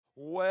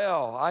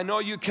Well, I know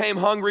you came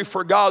hungry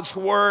for God's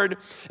word,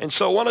 and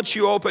so why don't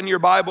you open your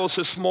Bibles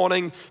this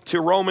morning to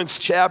Romans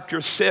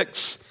chapter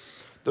 6,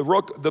 the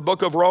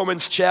book of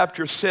Romans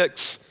chapter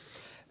 6.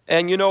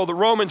 And you know, the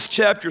Romans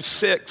chapter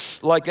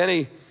 6, like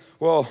many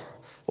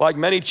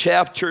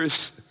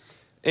chapters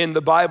in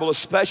the Bible,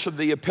 especially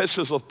the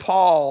epistles of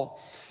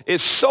Paul,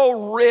 is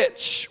so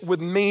rich with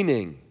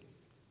meaning.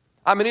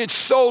 I mean, it's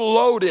so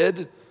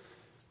loaded.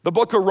 The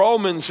book of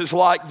Romans is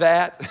like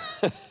that.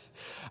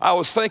 I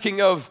was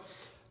thinking of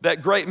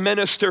that great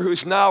minister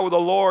who's now with the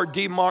Lord,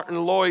 D.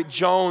 Martin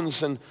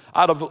Lloyd-Jones, and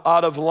out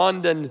of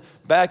London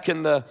back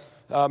in the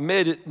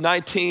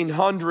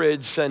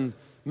mid-1900s, and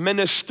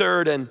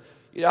ministered. And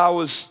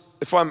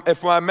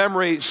if my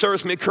memory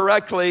serves me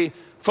correctly,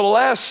 for the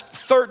last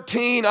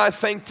 13, I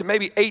think, to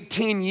maybe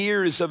 18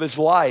 years of his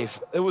life,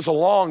 it was a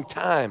long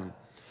time,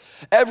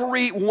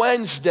 every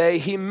Wednesday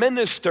he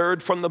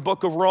ministered from the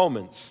book of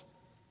Romans.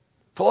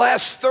 For the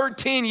last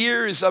 13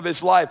 years of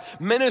his life,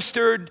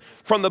 ministered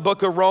from the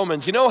book of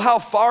Romans. You know how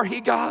far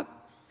he got?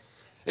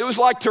 It was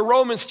like to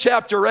Romans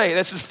chapter 8.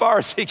 That's as far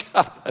as he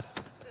got.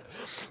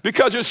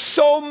 Because there's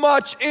so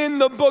much in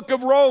the book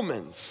of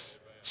Romans.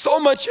 So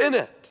much in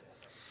it.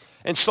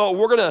 And so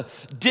we're going to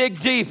dig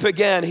deep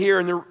again here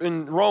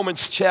in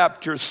Romans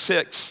chapter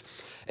 6.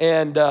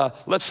 And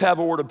let's have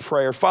a word of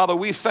prayer. Father,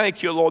 we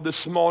thank you, Lord,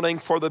 this morning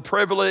for the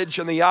privilege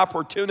and the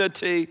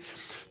opportunity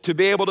to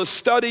be able to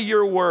study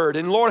your word.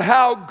 And Lord,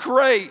 how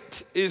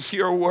great is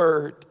your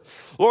word.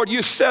 Lord,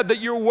 you said that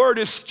your word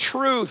is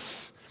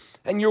truth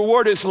and your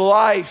word is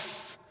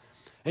life.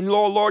 And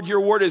Lord,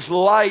 your word is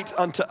light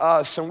unto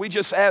us. And we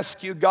just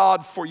ask you,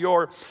 God, for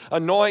your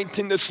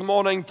anointing this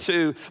morning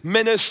to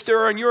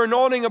minister and your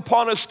anointing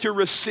upon us to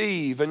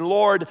receive. And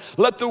Lord,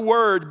 let the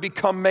word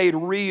become made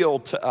real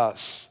to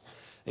us.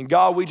 And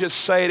God, we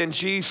just say it in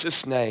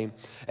Jesus' name,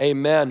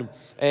 amen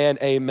and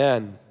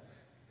amen.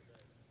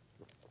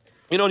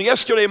 You know,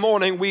 yesterday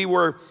morning we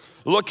were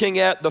looking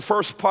at the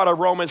first part of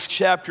Romans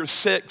chapter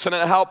 6 and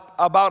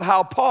about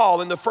how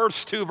Paul in the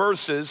first two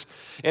verses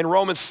in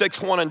Romans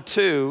 6, 1 and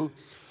 2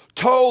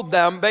 told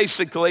them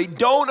basically,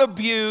 don't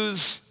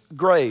abuse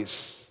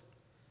grace.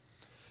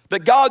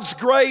 That God's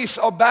grace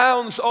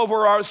abounds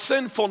over our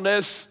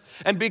sinfulness,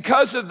 and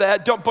because of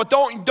that,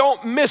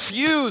 don't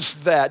misuse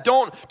that.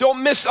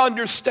 Don't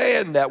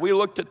misunderstand that. We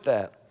looked at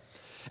that.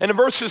 And in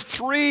verses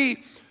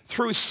 3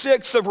 through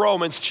 6 of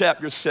Romans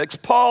chapter 6,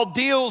 Paul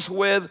deals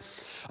with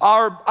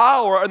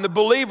our and the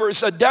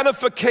believer's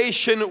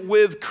identification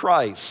with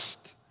Christ.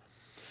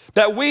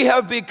 That we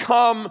have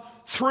become,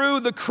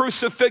 through the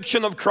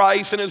crucifixion of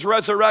Christ and his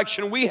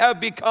resurrection, we have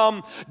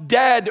become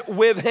dead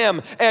with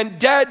him and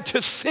dead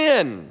to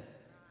sin.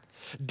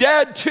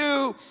 Dead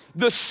to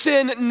the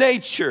sin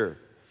nature.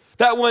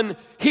 That when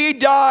he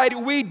died,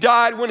 we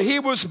died. When he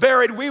was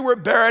buried, we were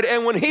buried.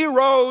 And when he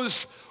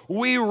rose,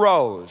 we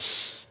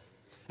rose.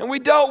 And we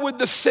dealt with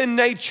the sin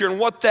nature and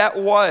what that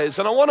was.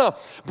 And I want to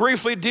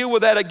briefly deal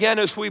with that again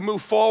as we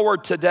move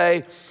forward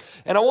today.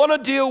 And I want to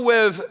deal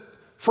with,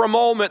 for a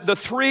moment, the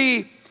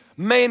three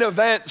main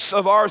events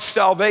of our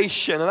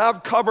salvation. And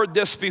I've covered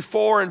this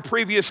before in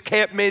previous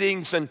camp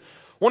meetings. And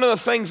one of the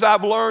things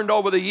I've learned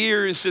over the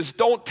years is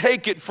don't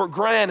take it for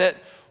granted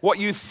what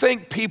you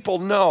think people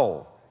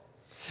know.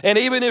 And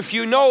even if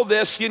you know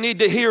this, you need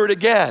to hear it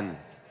again.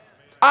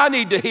 I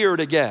need to hear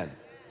it again.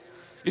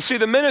 You see,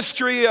 the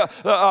ministry,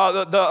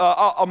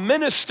 a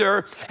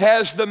minister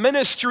has the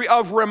ministry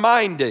of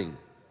reminding.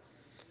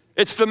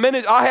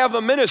 I have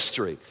the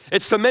ministry.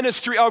 It's the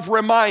ministry of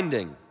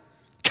reminding.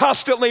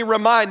 Constantly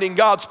reminding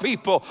God's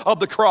people of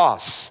the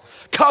cross.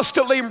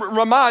 Constantly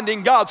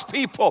reminding God's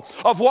people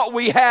of what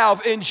we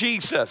have in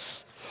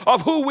Jesus.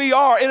 Of who we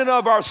are in and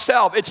of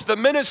ourselves. It's the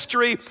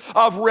ministry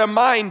of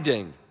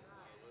reminding.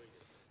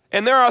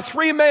 And there are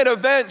three main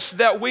events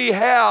that we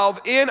have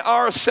in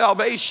our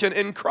salvation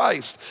in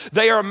Christ.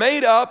 They are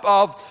made up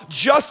of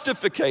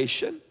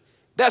justification.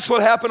 That's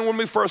what happened when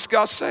we first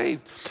got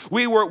saved.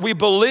 We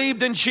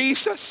believed in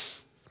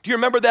Jesus. Do you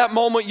remember that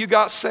moment you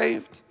got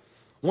saved?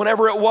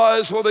 Whenever it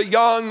was, whether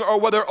young or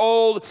whether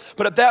old,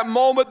 but at that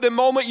moment, the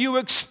moment you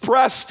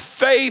expressed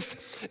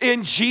faith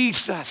in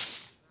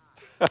Jesus.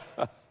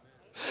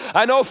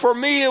 I know for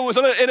me, it was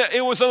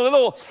a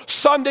little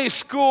Sunday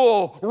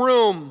school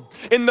room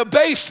in the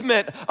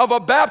basement of a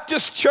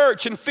Baptist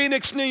church in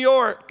Phoenix, New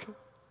York,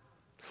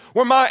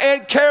 where my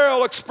Aunt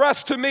Carol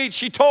expressed to me,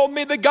 she told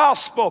me the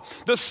gospel,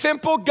 the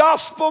simple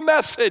gospel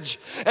message.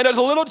 And as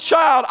a little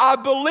child, I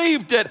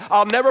believed it.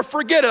 I'll never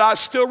forget it. I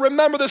still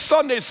remember the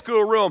Sunday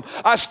school room.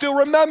 I still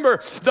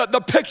remember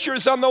the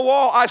pictures on the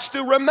wall. I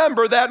still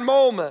remember that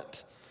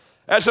moment.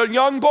 As a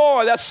young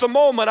boy, that's the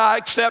moment I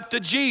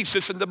accepted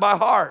Jesus into my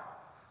heart.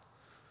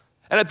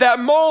 And at that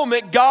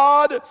moment,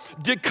 God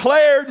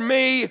declared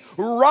me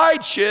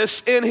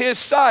righteous in his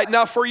sight.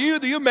 Now for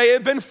you may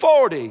have been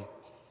 40.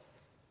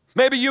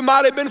 Maybe you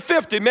might have been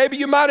 50. Maybe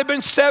you might have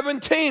been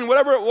 17.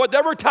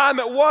 Whatever time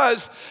it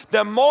was,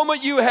 the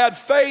moment you had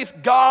faith,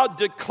 God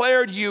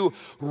declared you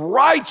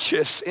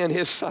righteous in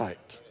his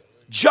sight.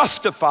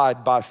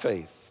 Justified by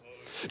faith.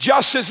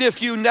 just as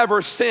if you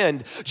never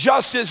sinned,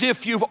 just as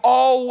if you've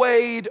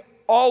always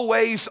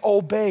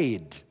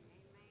obeyed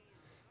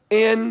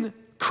in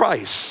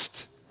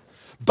Christ,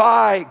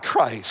 by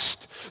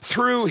Christ,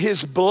 through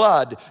his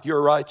blood,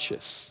 you're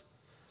righteous.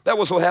 That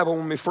was what happened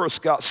when we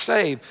first got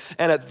saved.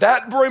 And at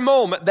that very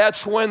moment,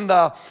 that's when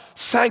the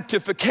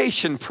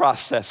sanctification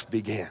process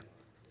began.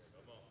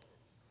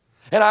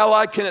 And I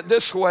liken it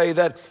this way,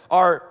 that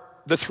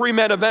the three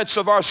main events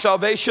of our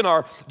salvation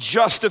are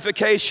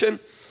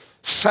justification,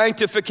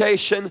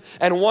 sanctification,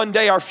 and one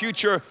day our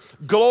future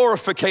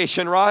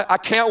glorification, right? I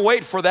can't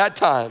wait for that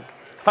time.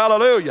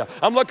 Hallelujah.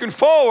 I'm looking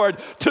forward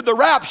to the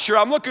rapture.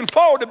 I'm looking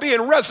forward to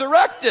being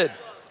resurrected.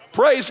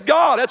 Praise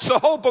God. That's the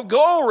hope of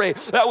glory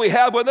that we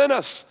have within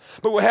us.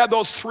 But we have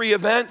those three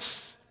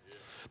events,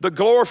 the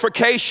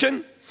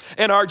glorification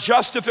and our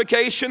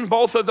justification.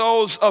 Both of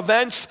those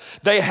events,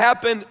 they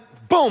happen,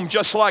 boom,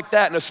 just like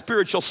that in a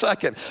spiritual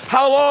second.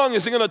 How long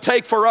is it going to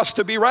take for us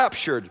to be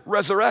raptured,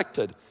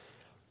 resurrected?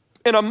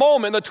 In a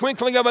moment, the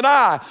twinkling of an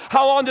eye.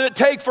 How long did it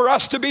take for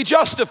us to be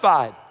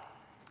justified?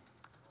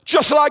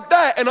 Just like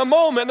that, in a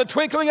moment, in the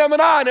twinkling of an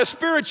eye, in a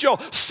spiritual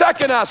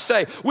second, I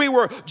say, we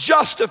were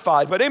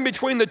justified. But in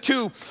between the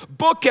two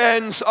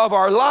bookends of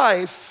our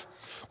life,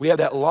 we have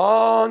that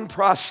long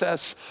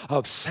process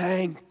of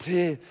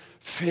sanctification.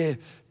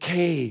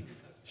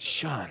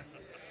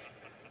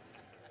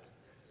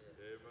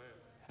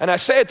 And I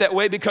say it that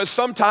way because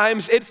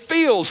sometimes it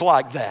feels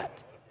like that.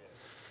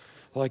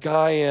 Like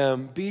I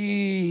am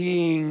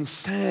being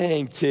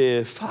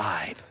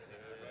sanctified.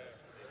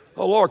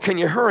 Oh Lord, can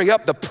you hurry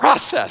up the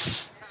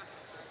process?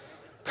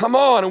 Come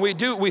on, and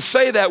we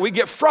say that. We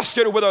get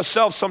frustrated with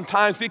ourselves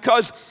sometimes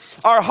because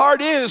our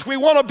heart is, we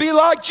want to be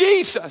like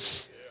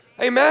Jesus.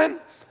 Amen?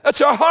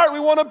 That's our heart. We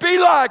want to be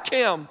like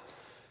him.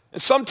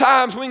 And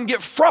sometimes we can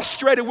get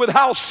frustrated with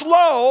how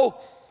slow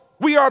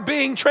we are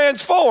being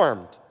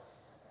transformed.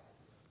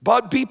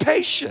 But be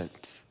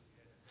patient.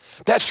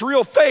 That's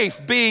real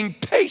faith, being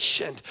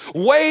patient,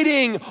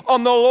 waiting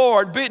on the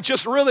Lord,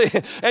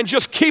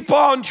 just keep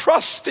on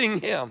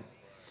trusting him.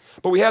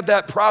 But we have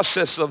that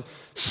process of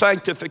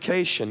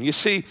sanctification. You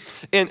see,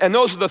 and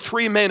those are the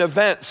three main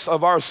events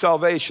of our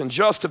salvation: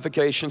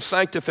 justification,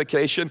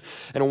 sanctification,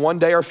 and one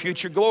day our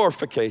future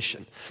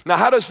glorification. Now,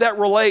 how does that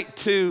relate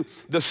to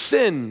the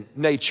sin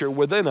nature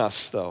within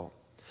us, though?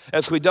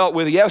 As we dealt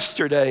with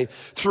yesterday,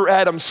 through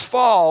Adam's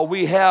fall,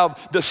 we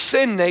have the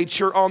sin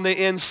nature on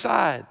the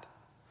inside.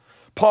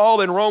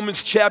 Paul in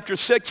Romans chapter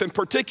 6 in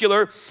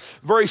particular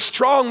very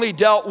strongly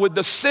dealt with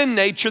the sin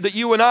nature that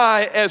you and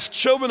I as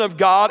children of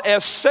God,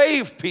 as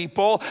saved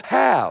people,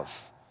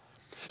 have.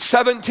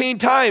 17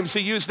 times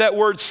he used that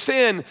word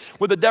sin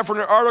with a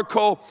definite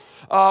article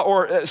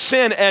or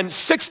sin, and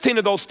 16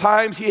 of those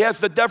times he has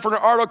the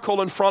definite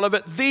article in front of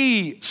it,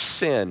 the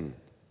sin.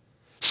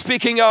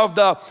 Speaking of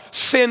the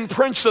sin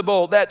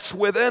principle that's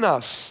within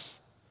us.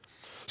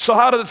 So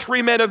how do the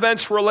three main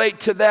events relate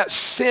to that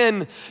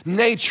sin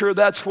nature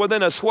that's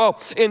within us? Well,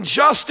 in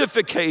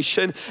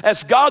justification,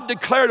 as God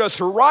declared us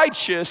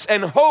righteous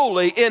and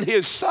holy in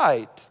his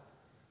sight,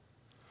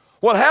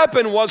 what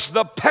happened was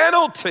the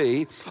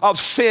penalty of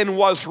sin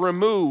was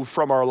removed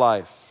from our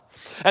life.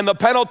 And the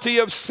penalty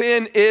of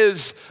sin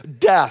is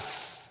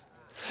death.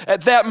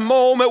 At that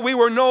moment, we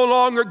were no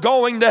longer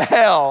going to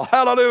hell.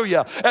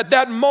 Hallelujah. At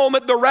that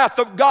moment, the wrath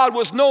of God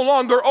was no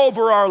longer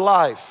over our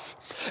life.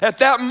 At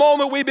that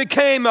moment, we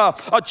became a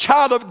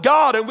child of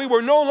God, and we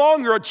were no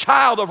longer a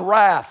child of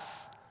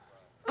wrath.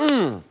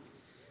 The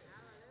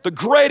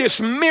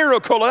greatest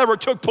miracle that ever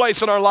took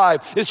place in our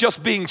life is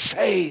just being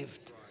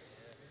saved.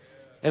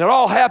 And it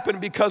all happened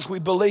because we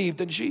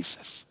believed in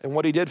Jesus and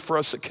what he did for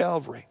us at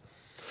Calvary.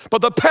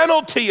 But the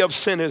penalty of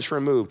sin is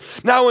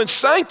removed. Now in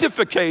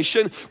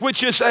sanctification,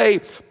 which is a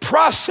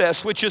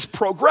process, which is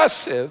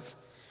progressive,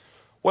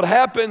 what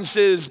happens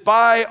is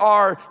by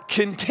our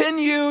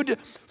continued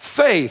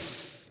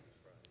faith,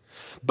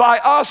 by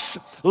us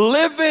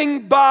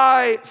living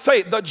by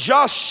faith, the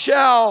just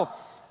shall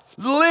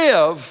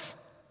live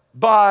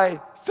by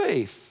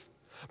faith.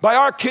 By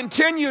our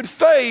continued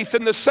faith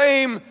in the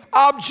same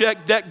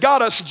object that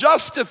got us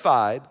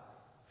justified,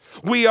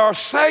 we are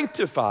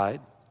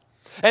sanctified.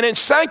 And in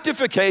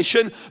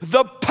sanctification,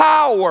 the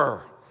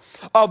power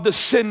of the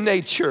sin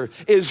nature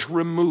is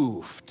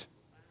removed.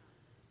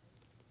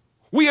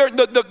 We are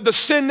the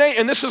sin nature,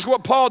 and this is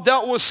what Paul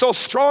dealt with so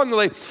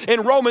strongly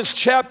in Romans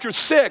chapter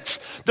 6.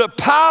 The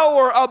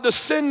power of the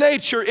sin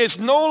nature is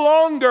no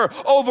longer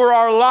over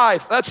our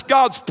life. That's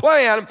God's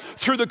plan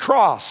through the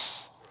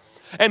cross.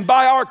 And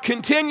by our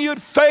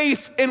continued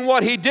faith in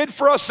what he did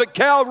for us at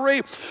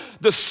Calvary,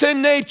 the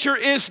sin nature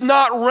is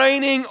not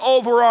reigning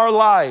over our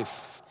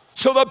life.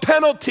 So the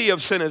penalty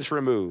of sin is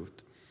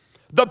removed.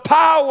 The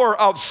power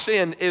of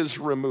sin is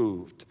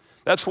removed.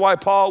 That's why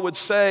Paul would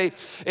say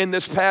in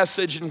this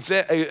passage,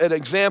 an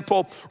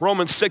example,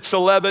 Romans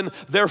 6:11,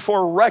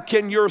 therefore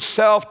reckon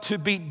yourself to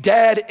be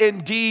dead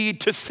indeed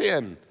to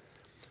sin,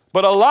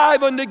 but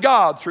alive unto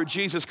God through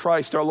Jesus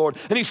Christ our Lord.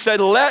 And he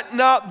said, let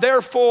not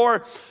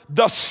therefore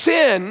the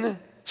sin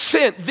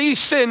sin, the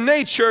sin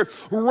nature,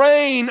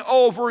 reign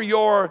over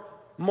your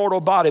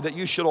mortal body, that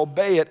you should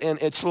obey it in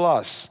its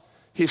lusts.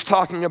 He's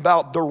talking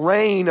about the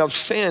reign of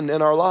sin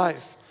in our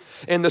life,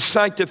 in the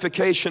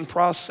sanctification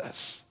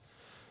process.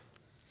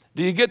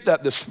 Do you get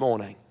that this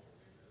morning?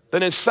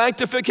 That in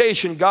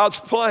sanctification, God's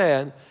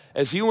plan,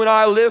 as you and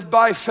I live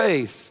by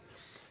faith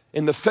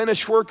in the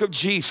finished work of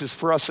Jesus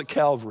for us at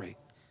Calvary,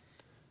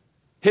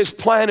 His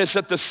plan is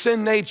that the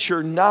sin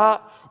nature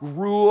not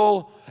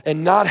rule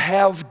and not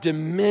have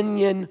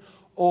dominion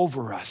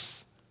over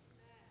us.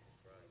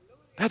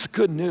 That's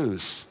good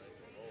news.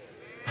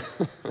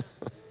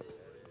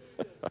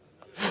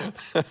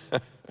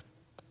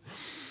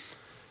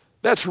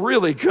 That's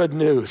really good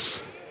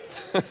news.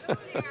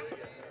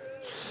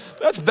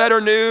 That's better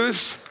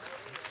news.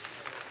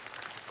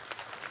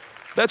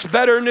 That's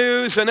better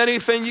news than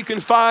anything you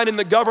can find in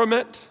the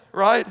government,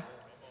 right?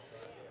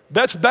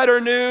 That's better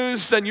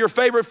news than your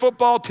favorite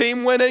football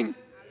team winning.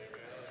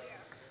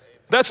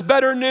 That's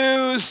better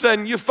news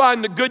than you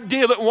find a good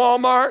deal at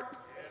Walmart.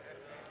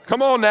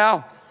 Come on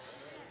now.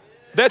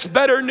 That's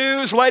better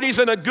news, ladies,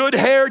 than a good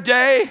hair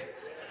day.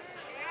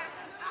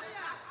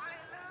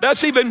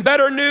 That's even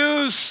better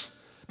news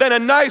than a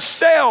nice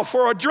sale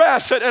for a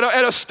dress at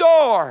a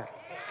store.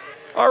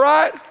 All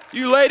right?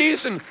 You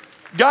ladies and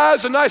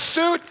guys, a nice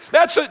suit.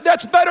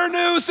 That's better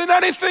news than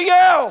anything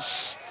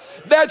else.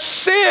 That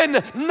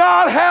sin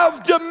not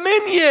have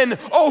dominion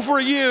over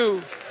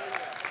you.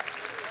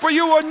 For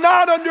you are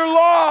not under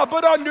law,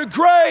 but under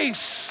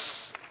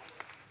grace.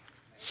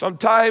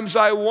 Sometimes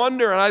I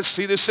wonder, and I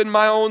see this in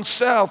my own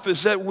self,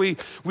 is that we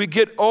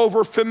get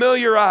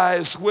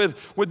over-familiarized with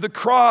the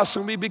cross,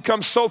 and we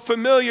become so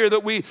familiar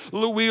that we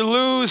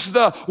lose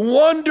the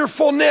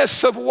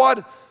wonderfulness of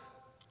what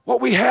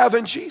we have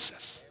in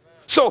Jesus.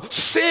 So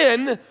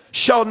sin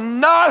shall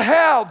not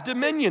have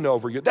dominion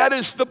over you. That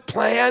is the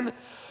plan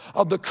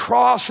of the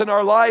cross in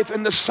our life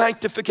and the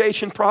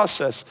sanctification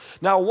process.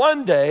 Now,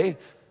 one day,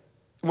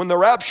 when the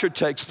rapture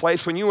takes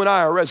place, when you and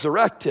I are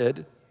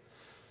resurrected,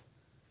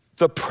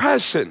 the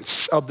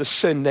presence of the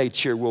sin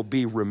nature will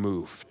be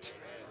removed.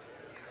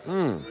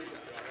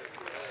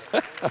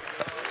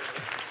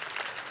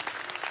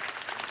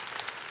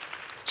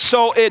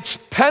 So its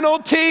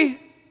penalty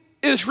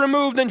is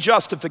removed in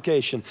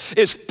justification.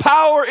 Its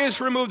power is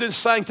removed in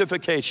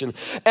sanctification.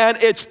 And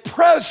its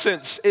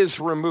presence is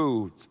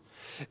removed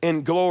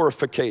in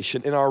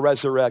glorification, in our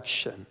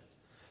resurrection.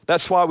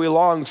 That's why we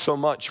long so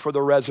much for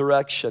the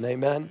resurrection,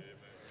 amen?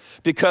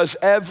 Because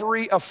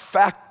every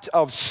effect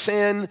of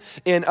sin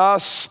in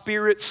us,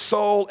 spirit,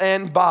 soul,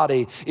 and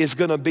body, is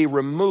going to be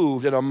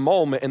removed in a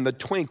moment, in the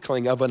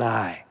twinkling of an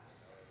eye.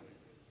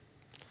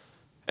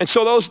 And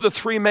so those are the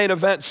three main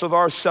events of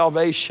our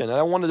salvation. And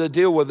I wanted to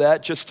deal with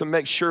that just to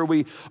make sure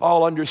we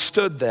all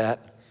understood that.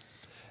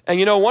 And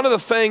you know, one of the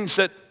things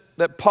that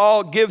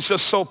Paul gives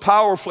us so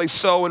powerfully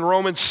so in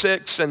Romans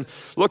 6, and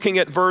looking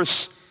at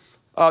verse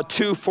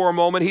 2 for a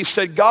moment, he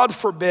said, God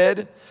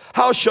forbid,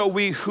 how shall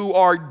we who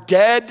are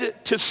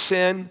dead to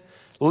sin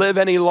live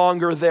any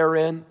longer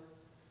therein?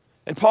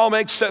 And Paul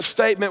makes that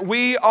statement,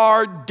 we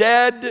are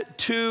dead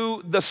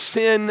to the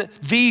sin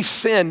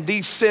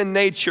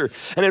nature.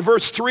 And in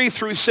verse 3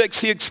 through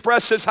 6, he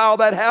expresses how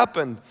that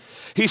happened.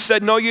 He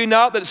said, know you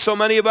not that so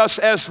many of us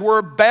as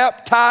were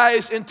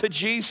baptized into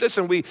Jesus,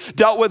 and we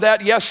dealt with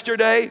that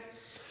yesterday,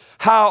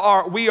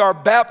 we are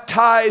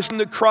baptized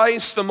into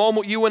Christ the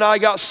moment you and I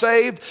got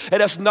saved.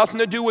 It has nothing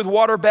to do with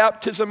water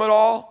baptism at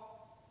all.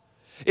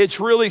 It's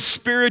really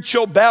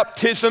spiritual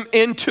baptism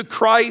into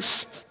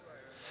Christ.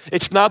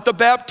 It's not the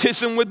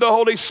baptism with the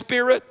Holy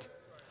Spirit.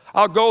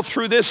 I'll go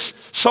through this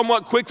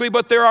somewhat quickly,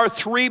 but there are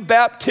 3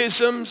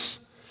 baptisms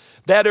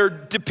that are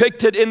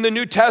depicted in the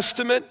New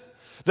Testament.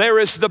 There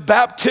is the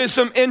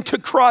baptism into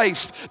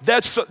Christ.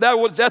 That's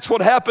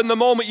what happened the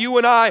moment you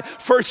and I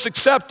first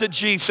accepted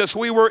Jesus.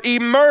 We were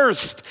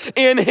immersed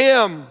in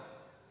Him.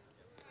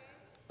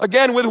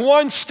 Again, with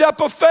one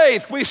step of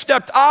faith, we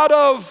stepped out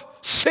of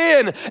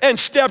sin and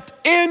stepped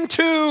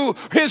into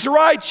His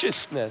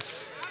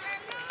righteousness.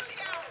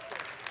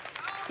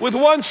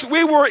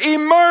 We were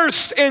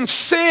immersed in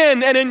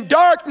sin and in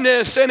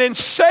darkness and in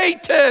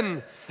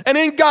Satan and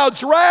in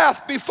God's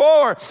wrath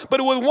before,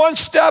 but with one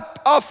step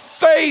of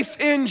faith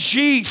in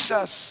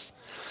Jesus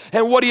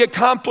and what He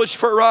accomplished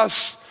for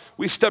us,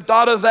 we stepped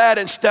out of that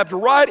and stepped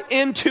right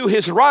into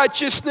His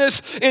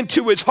righteousness,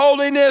 into His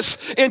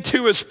holiness,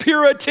 into His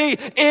purity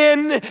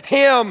in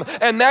Him.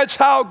 And that's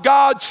how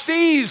God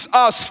sees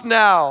us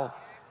now.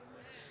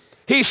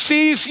 He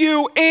sees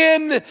you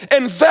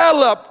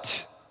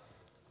enveloped,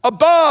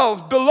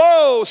 above,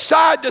 below,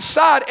 side to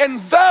side,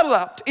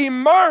 enveloped,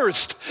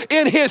 immersed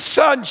in His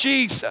Son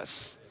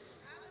Jesus.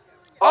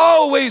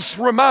 Always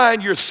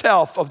remind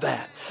yourself of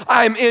that.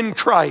 I'm in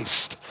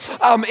Christ.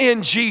 I'm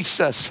in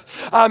Jesus.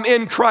 I'm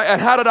in Christ.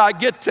 And how did I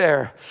get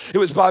there? It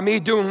was by me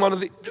doing one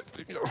of the,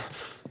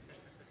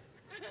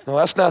 No,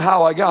 that's not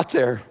how I got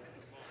there.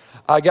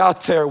 I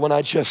got there when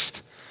I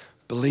just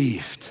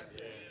believed.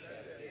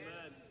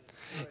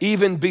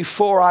 even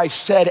before I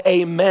said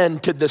amen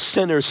to the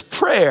sinner's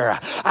prayer,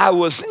 I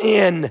was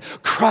in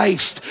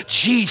Christ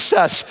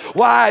Jesus.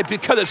 Why?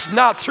 Because it's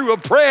not through a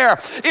prayer.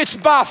 It's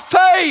by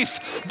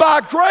faith,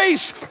 by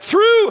grace,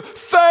 through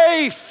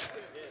faith.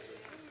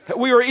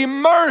 We are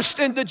immersed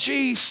into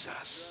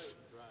Jesus.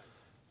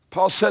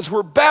 Paul says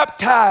we're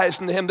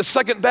baptized into him. The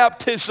second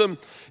baptism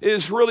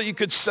is really, you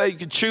could say, you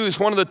could choose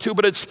one of the two,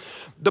 but it's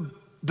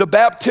the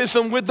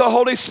baptism with the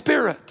Holy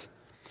Spirit,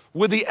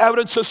 with the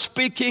evidence of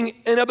speaking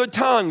in other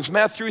tongues.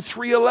 Matthew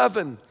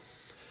 3:11,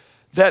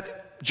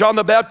 that John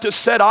the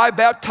Baptist said, I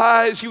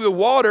baptize you with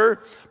water,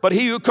 but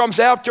he who comes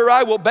after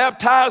I will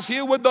baptize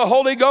you with the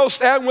Holy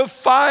Ghost and with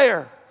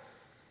fire.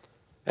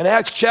 In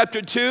Acts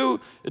chapter 2,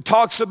 it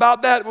talks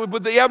about that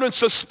with the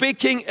evidence of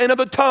speaking in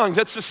other tongues.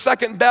 That's the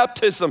second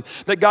baptism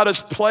that God has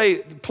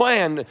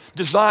planned,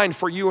 designed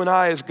for you and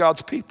I as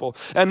God's people.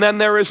 And then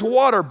there is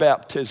water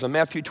baptism,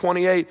 Matthew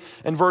 28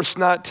 and verse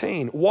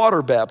 19,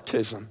 water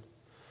baptism.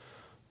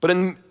 But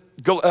in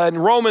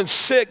Romans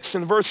 6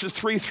 and verses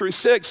 3 through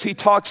 6, he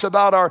talks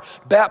about our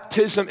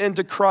baptism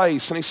into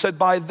Christ. And he said,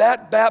 by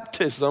that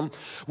baptism,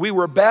 we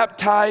were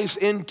baptized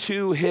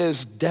into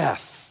his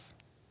death.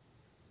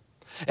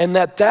 And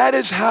that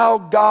is how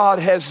God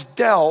has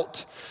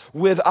dealt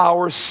with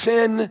our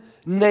sin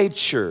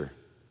nature.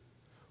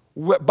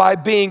 By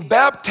being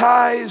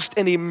baptized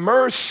and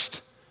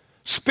immersed,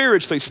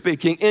 spiritually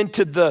speaking,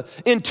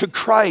 into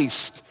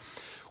Christ.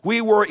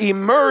 We were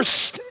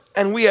immersed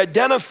and we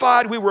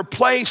identified, we were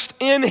placed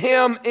in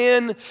him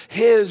in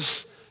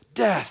his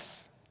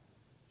death.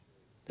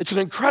 It's an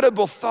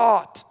incredible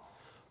thought,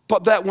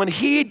 but that when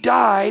he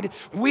died,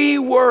 we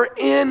were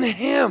in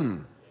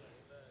him,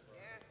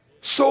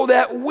 so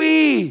that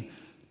we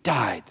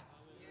died.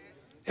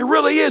 It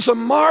really is a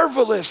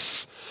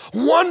marvelous,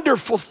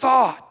 wonderful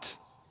thought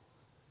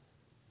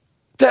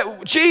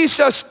that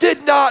Jesus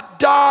did not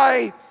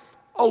die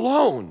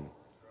alone,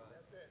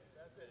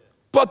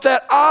 but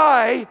that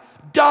I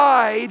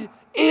died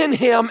in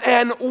him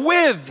and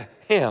with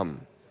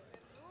him.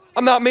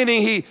 I'm not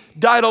meaning he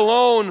died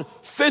alone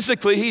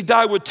physically. He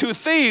died with two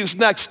thieves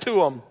next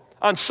to him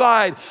on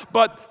side.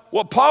 But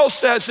what Paul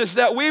says is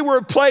that we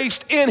were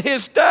placed in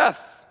his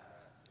death.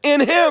 In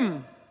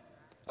him.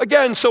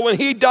 Again, so when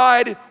he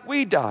died,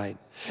 we died.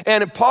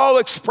 And Paul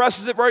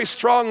expresses it very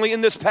strongly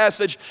in this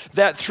passage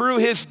that through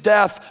his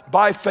death,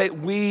 by faith,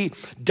 we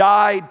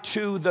died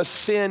to the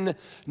sin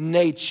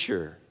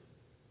nature.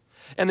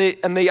 And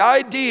the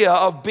idea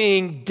of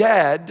being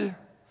dead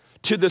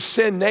to the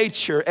sin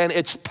nature and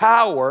its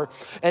power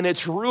and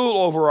its rule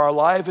over our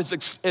life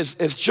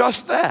is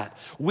just that.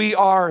 We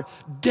are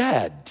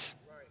dead.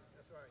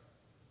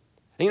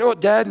 And you know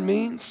what dead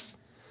means?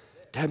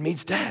 Dead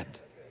means dead.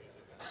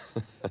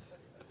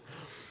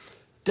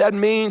 Dead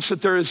means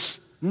that there's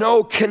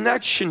no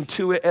connection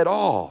to it at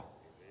all.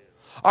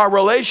 Our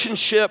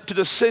relationship to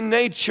the sin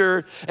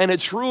nature and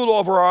its rule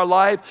over our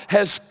life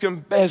has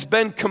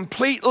been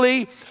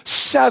completely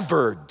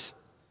severed.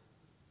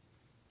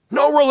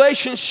 No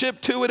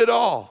relationship to it at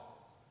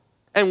all.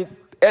 And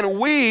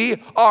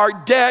we are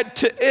dead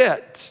to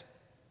it.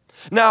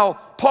 Now,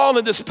 Paul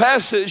in this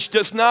passage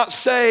does not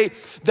say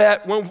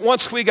that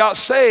once we got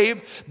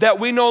saved that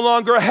we no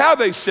longer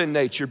have a sin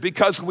nature,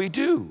 because we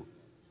do.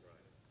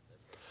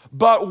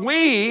 But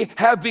we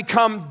have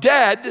become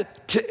dead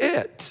to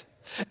it.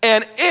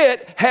 And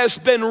it has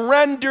been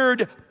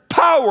rendered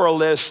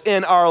powerless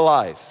in our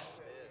life.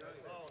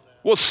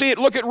 We'll see it.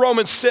 Look at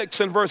Romans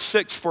 6 and verse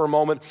 6 for a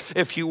moment,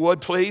 if you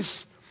would,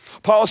 please.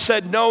 Paul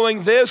said,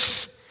 knowing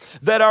this,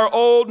 that our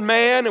old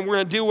man, and we're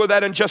going to deal with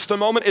that in just a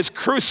moment, is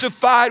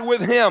crucified with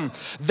him,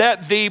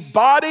 that the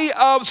body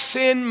of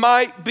sin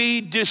might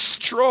be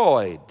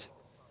destroyed,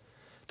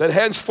 that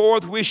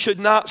henceforth we should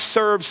not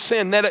serve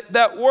sin.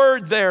 That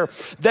word there,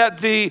 that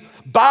the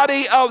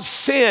body of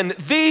sin,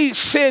 the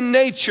sin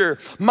nature,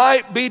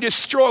 might be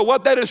destroyed.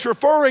 What that is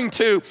referring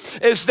to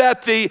is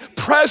that the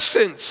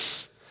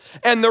presence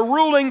and the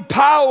ruling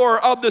power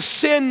of the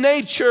sin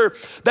nature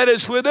that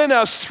is within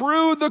us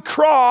through the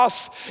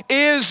cross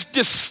is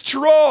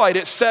destroyed.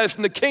 It says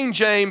in the King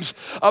James,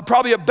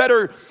 probably a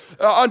better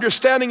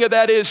understanding of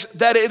that is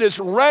that it is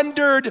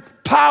rendered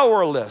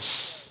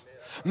powerless,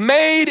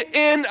 made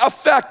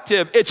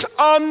ineffective. It's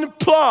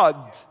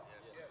unplugged.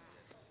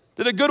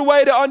 That a good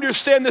way to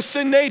understand the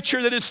sin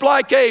nature, that it's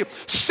like a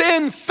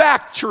sin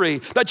factory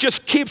that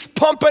just keeps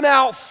pumping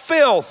out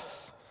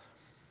filth,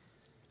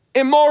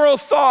 immoral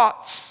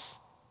thoughts,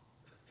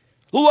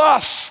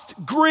 lust,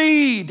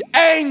 greed,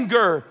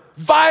 anger,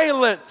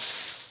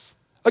 violence.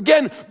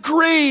 Again,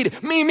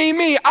 greed,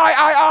 me,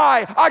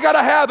 I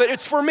gotta have it,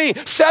 it's for me,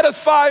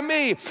 satisfy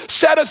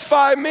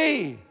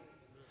me,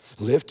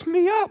 lift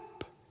me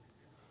up.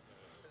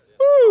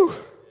 Woo.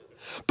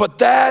 But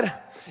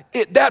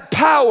that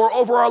power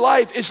over our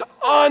life is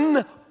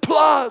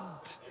unplugged.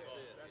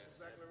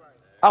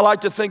 I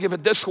like to think of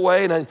it this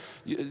way, and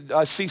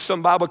I see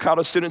some Bible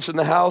college students in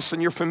the house,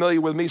 and you're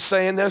familiar with me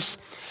saying this.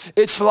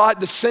 It's like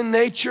the sin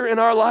nature in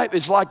our life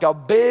is like a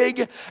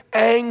big,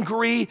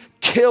 angry,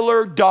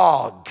 killer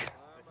dog.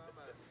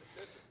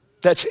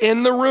 that's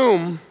in the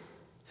room,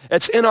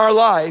 it's in our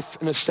life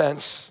in a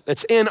sense,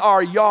 it's in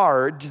our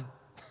yard,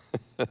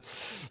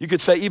 you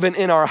could say even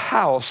in our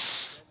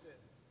house,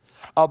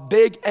 a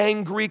big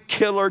angry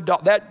killer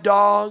dog. That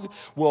dog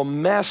will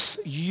mess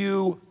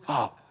you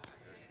up.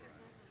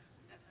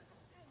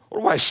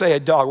 What do I say a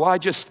dog? Well,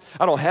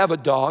 I don't have a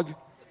dog.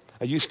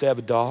 I used to have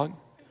a dog.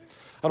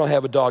 I don't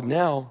have a dog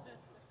now.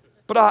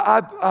 But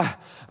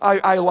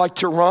I like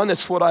to run.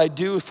 That's what I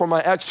do for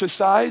my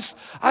exercise.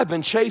 I've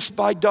been chased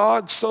by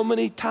dogs so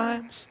many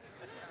times.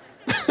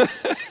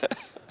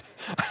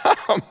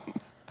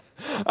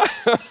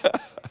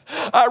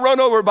 I run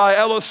over by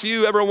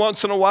LSU every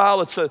once in a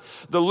while. It's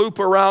the loop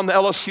around the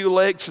LSU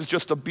lakes is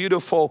just a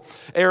beautiful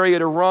area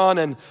to run.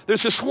 And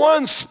there's this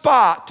one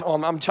spot,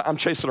 I'm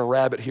chasing a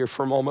rabbit here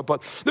for a moment,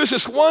 but there's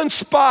this one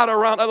spot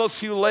around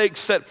LSU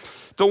lakes that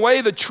the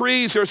way the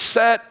trees are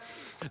set,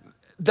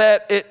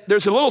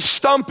 there's a little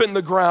stump in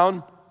the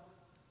ground,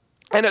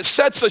 and it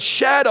sets a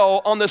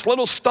shadow on this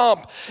little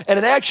stump, and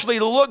it actually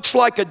looks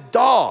like a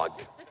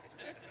dog.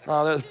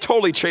 They're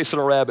totally chasing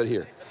a rabbit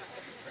here.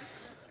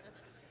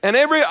 And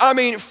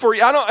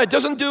it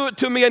doesn't do it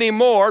to me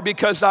anymore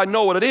because I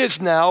know what it is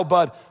now,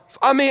 but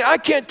I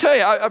can't tell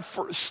you,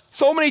 for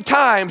so many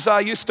times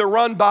I used to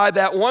run by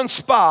that one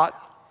spot,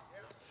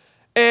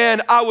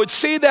 and I would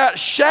see that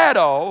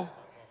shadow,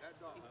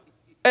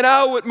 and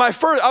I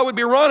would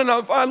be running,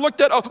 I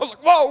looked at it, I was like,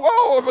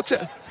 whoa, what's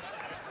that?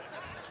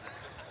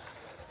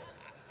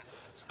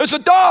 There's a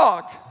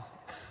dog.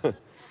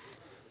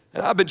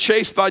 And I've been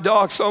chased by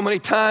dogs so many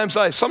times,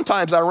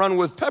 sometimes I run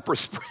with pepper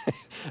spray.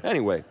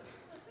 Anyway,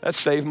 that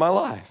saved my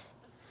life.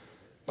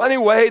 But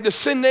anyway, the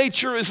sin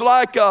nature is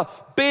like a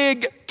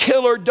big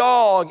killer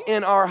dog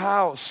in our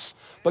house.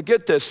 But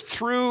get this,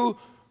 through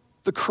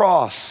the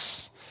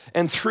cross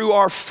and through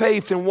our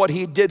faith in what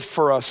he did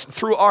for us,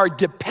 through our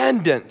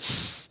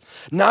dependence,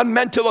 not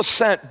mental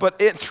assent,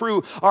 but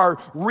through our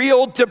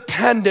real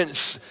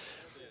dependence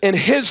in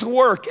his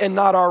work and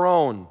not our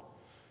own.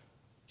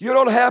 You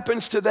know what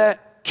happens to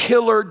that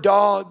killer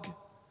dog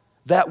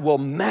that will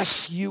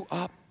mess you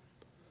up?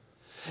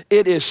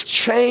 It is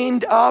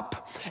chained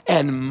up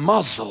and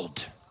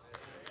muzzled.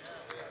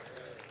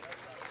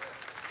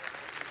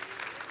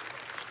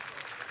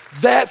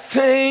 That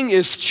thing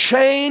is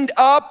chained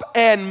up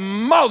and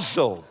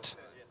muzzled.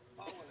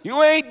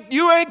 You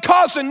ain't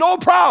causing no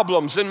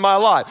problems in my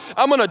life.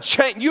 I'm gonna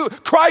chain you.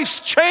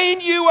 Christ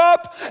chained you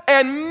up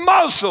and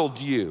muzzled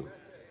you.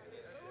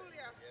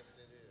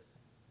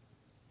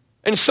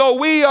 And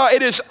so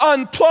it is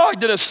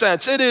unplugged in a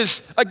sense. It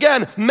is,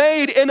 again,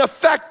 made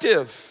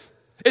ineffective.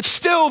 It's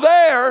still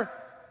there.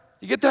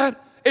 You get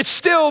that? It's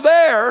still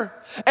there.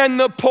 And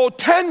the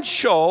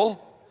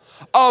potential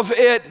of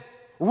it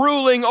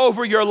ruling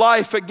over your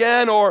life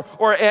again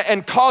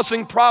and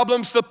causing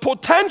problems, the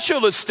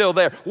potential is still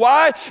there.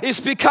 Why? It's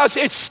because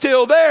it's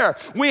still there.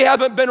 We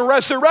haven't been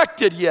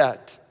resurrected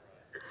yet.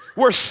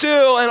 We're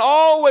still and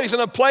always in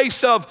a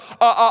place of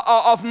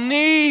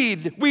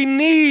need. We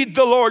need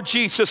the Lord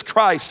Jesus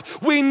Christ.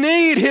 We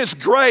need his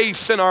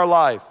grace in our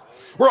life.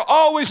 We're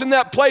always in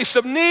that place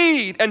of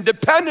need and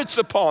dependence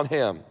upon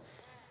him.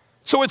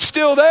 So it's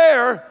still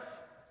there,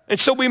 and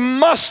so we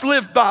must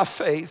live by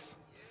faith.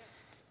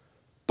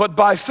 But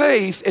by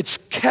faith, it's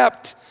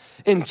kept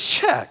in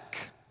check.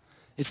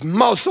 It's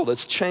muzzled,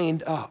 it's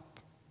chained up.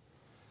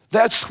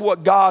 That's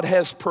what God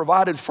has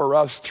provided for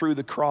us through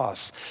the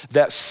cross,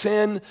 that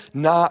sin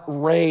not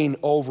reign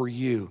over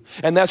you.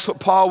 And that's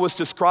what Paul was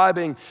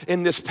describing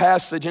in this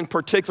passage, in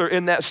particular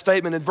in that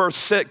statement in verse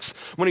 6,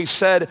 when he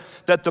said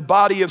that the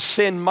body of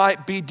sin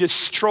might be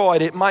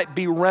destroyed, it might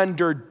be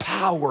rendered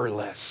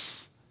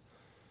powerless.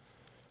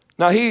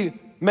 Now he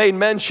made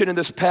mention in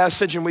this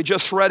passage, and we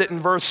just read it in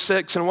verse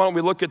 6, and why don't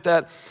we look at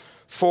that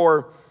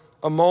for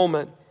a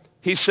moment.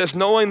 He says,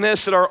 knowing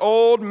this, that our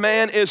old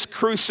man is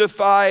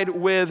crucified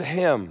with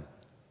him.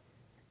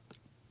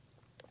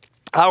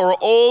 Our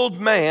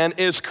old man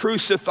is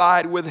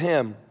crucified with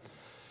him.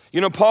 You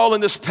know, Paul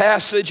in this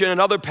passage and in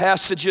other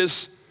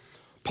passages,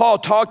 Paul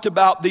talked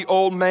about the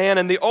old man,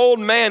 and the old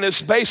man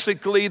is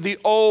basically the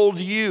old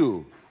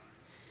you.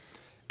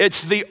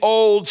 It's the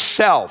old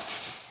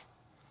self.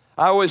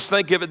 I always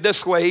think of it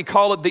this way. He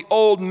called it the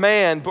old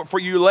man, but for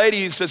you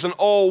ladies, it's an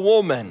old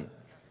woman.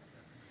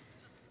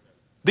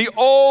 The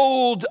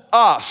old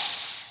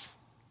us.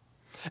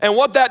 And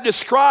what that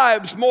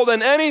describes more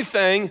than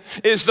anything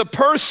is the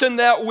person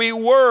that we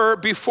were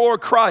before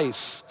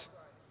Christ.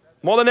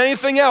 More than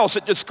anything else,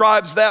 it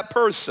describes that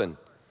person.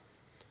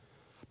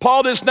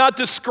 Paul does not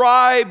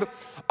describe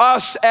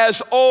us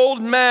as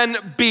old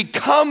men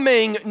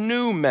becoming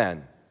new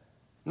men.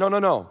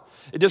 No.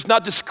 It does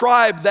not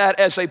describe that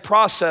as a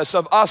process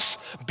of us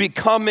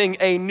becoming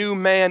a new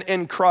man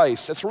in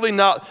Christ. That's really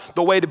not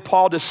the way that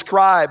Paul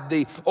described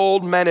the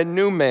old man and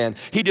new man.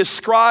 He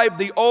described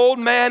the old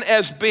man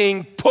as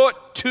being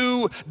put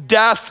to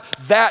death.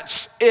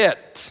 That's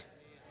it.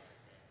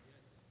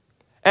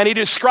 And he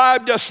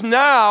described us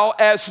now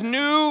as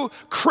new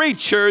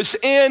creatures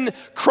in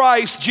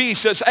Christ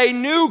Jesus, a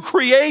new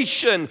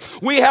creation.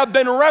 We have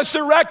been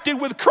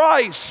resurrected with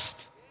Christ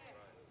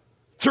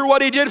through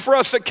what he did for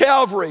us at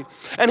Calvary.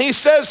 And he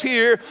says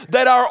here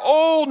that our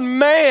old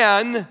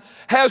man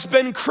has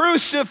been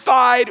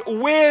crucified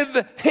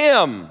with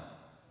him.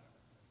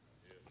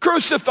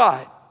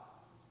 Crucified.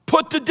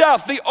 Put to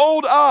death, the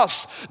old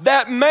us,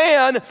 that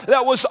man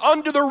that was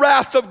under the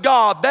wrath of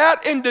God,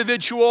 that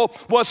individual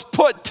was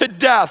put to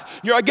death.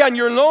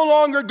 You're no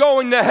longer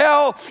going to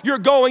hell, you're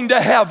going to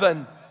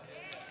heaven.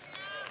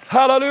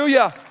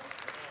 Hallelujah.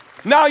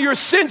 Now your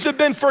sins have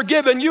been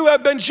forgiven. You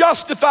have been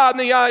justified in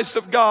the eyes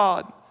of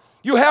God.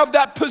 You have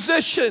that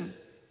position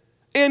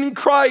in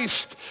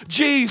Christ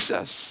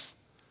Jesus.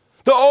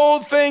 The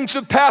old things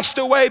have passed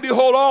away.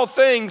 Behold, all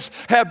things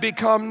have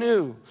become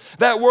new.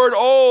 That word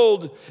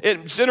old,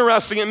 it's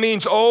interesting. It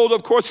means old.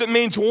 Of course, it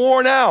means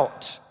worn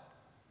out.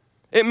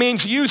 It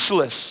means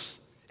useless.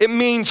 It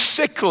means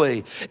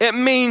sickly. It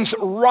means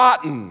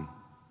rotten.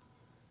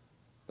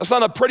 That's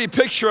not a pretty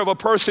picture of a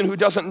person who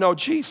doesn't know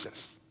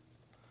Jesus.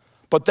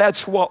 But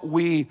that's what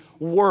we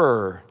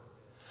were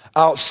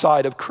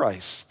outside of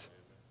Christ.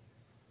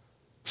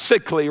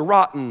 Sickly,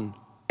 rotten,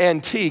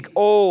 antique,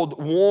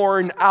 old,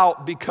 worn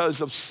out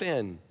because of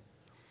sin.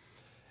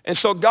 And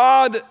so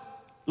God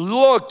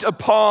looked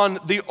upon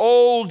the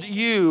old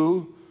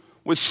you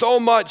with so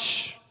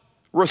much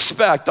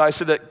respect, I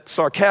said that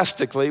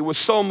sarcastically, with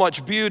so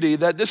much beauty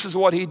that this is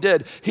what he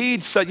did. He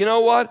said, you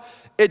know what?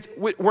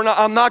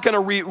 I'm not going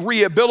to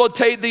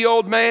rehabilitate the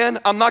old man.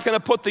 I'm not going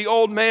to put the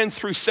old man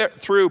through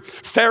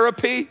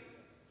therapy.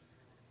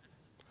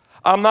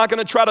 I'm not going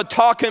to try to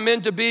talk him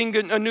into being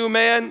a new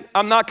man.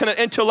 I'm not going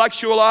to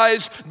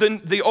intellectualize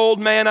the old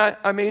man.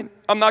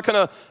 I'm not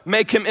going to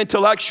make him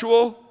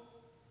intellectual.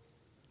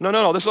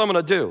 No. This is what I'm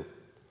going to do.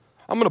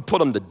 I'm going to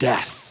put him to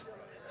death.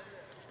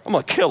 I'm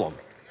going to kill him.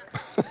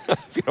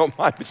 If you don't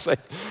mind me saying.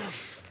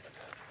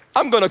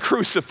 I'm going to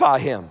crucify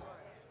him.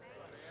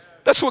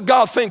 That's what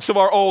God thinks of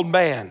our old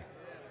man.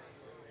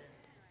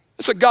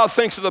 That's what God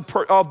thinks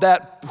of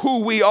that,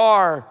 who we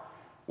are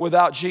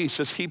without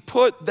Jesus. He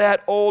put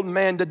that old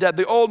man to death.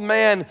 The old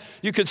man,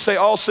 you could say,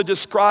 also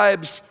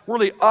describes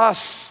really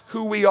us,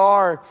 who we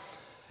are,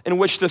 in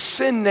which the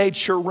sin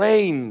nature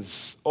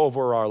reigns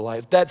over our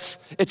life.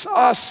 It's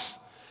us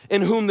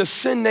in whom the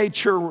sin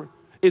nature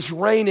is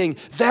reigning.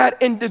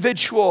 That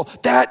individual,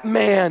 that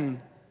man,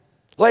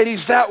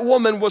 ladies, that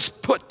woman was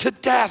put to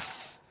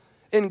death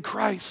in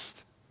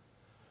Christ.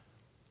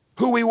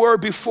 Who we were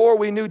before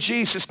we knew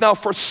Jesus. Now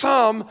for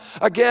some,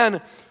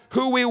 again,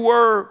 who we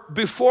were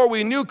before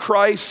we knew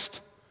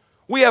Christ,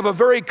 we have a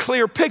very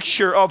clear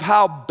picture of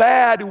how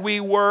bad we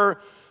were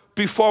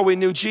before we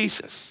knew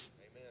Jesus.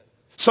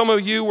 Some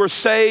of you were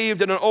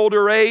saved at an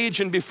older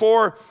age and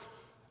before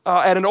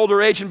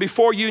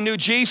you knew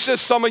Jesus.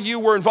 Some of you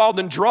were involved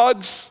in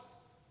drugs,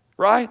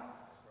 right?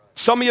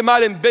 Some of you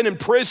might have been in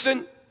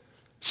prison.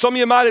 Some of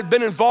you might have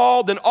been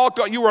involved in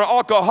alcohol. You were an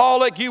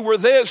alcoholic. You were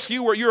this.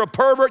 You're a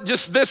pervert.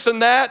 Just this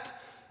and that.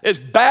 As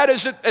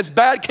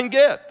bad can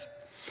get.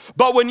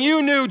 But when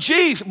you knew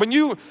Jesus, when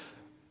you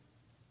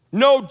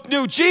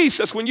knew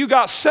Jesus, when you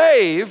got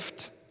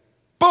saved,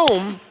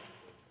 boom,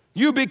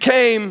 you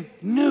became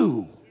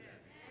new.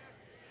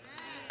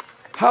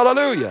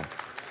 Hallelujah.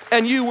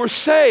 And you were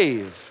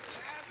saved.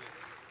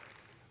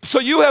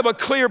 So you have a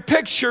clear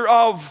picture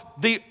of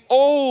the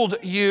old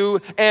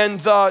you and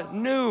the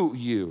new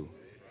you.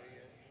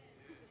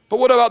 But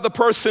what about the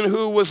person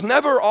who was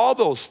never all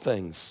those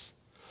things?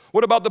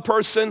 What about the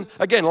person,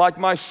 again, like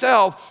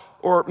myself,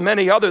 or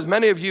many others,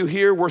 many of you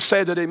here were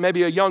saved at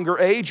maybe a younger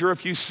age, or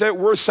if you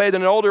were saved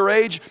at an older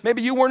age,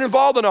 maybe you weren't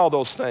involved in all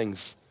those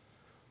things.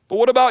 But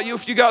what about you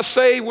if you got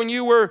saved when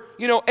you were,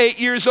 8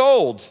 years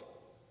old?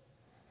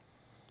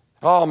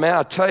 Oh man,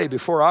 I tell you,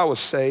 before I was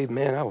saved,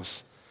 man, I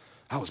was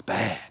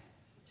bad.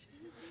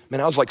 Man,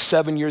 I was like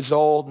 7 years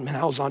old. Man,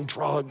 I was on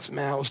drugs.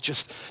 Man, I was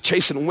just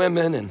chasing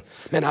women, and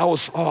man, I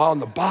was on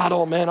the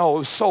bottle. Man, it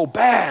was so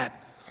bad.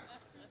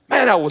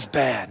 Man, I was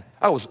bad.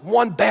 I was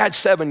one bad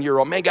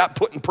 7-year-old. Man, got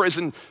put in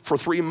prison for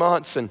 3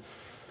 months, and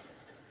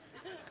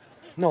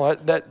no,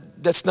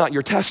 that's not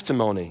your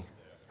testimony,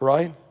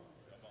 right?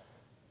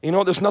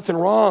 There's nothing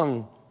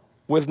wrong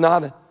with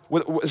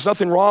there's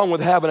nothing wrong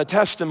with having a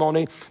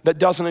testimony that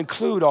doesn't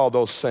include all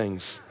those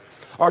things.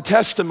 Our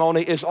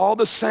testimony is all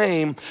the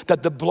same,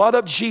 that the blood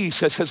of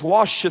Jesus has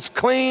washed us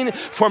clean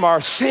from our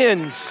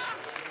sins.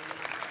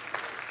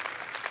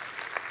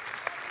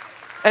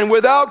 And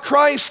without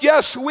Christ,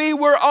 yes, we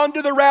were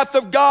under the wrath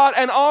of God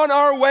and on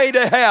our way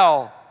to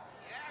hell.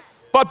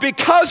 But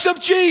because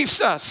of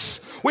Jesus,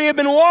 we have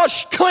been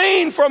washed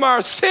clean from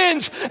our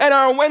sins,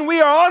 and when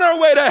we are on our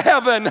way to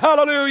heaven.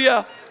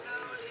 Hallelujah.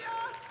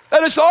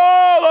 That is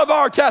all of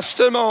our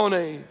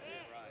testimony.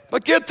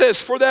 But get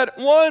this, for that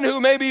one who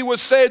maybe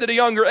was saved at a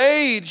younger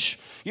age,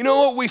 you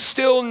know what we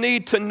still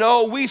need to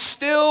know?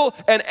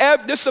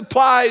 This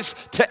applies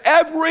to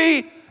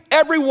every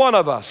one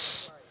of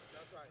us.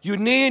 You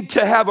need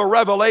to have a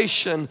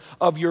revelation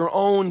of your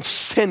own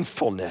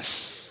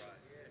sinfulness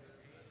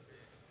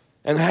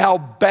and how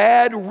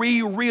bad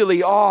we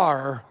really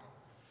are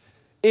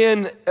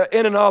in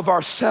and of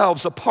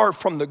ourselves, apart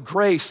from the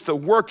grace, the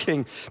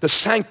working, the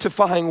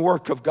sanctifying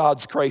work of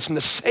God's grace and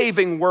the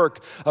saving work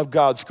of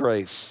God's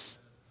grace.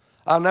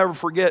 I'll never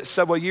forget,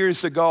 several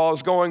years ago, I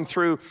was going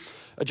through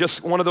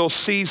just one of those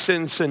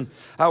seasons, and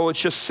I was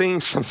just seeing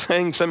some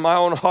things in my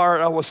own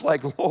heart. I was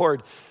like,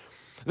 Lord,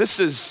 this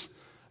is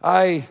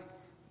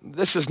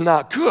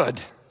not good.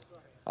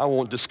 I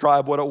won't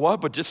describe what it was,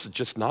 but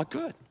just not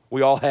good.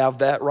 We all have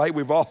that, right?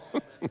 We've all...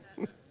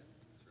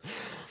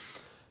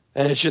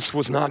 And it just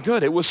was not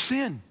good. It was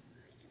sin.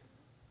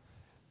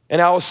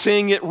 And I was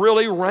seeing it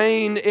really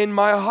reign in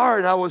my heart.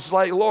 And I was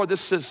like, Lord,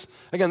 this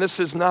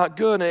is not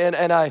good.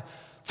 And I,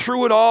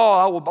 through it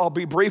all, I'll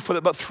be brief with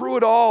it, but through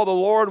it all, the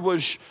Lord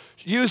was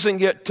using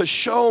it to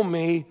show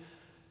me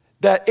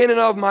that in and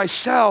of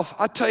myself,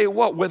 I tell you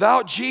what,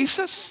 without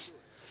Jesus,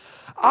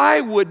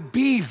 I would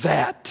be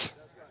that.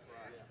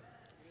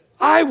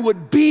 I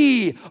would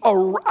be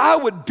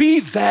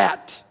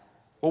that.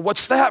 Well,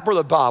 what's that,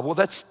 Brother Bob? Well,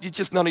 that's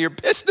just none of your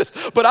business.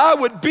 But I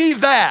would be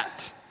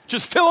that.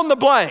 Just fill in the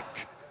blank.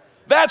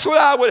 That's what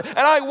I would. And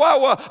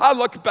I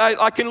look back.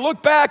 I can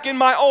look back in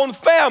my own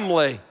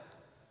family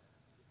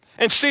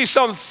and see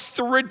some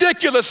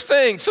ridiculous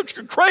things, some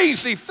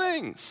crazy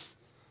things.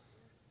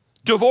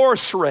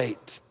 Divorce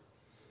rate,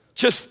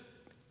 just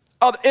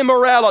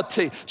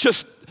immorality,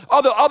 just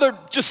other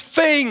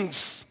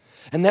things.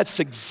 And that's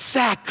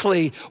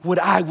exactly what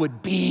I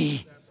would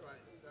be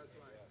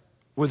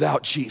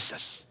without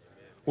Jesus,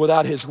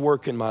 without his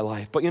work in my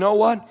life. But you know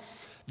what?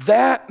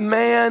 That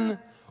man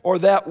or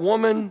that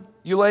woman,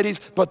 you ladies,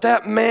 but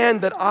that man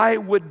that I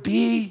would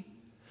be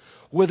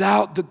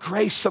without the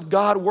grace of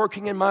God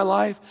working in my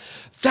life,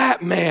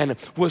 that man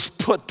was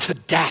put to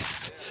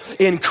death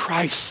in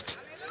Christ.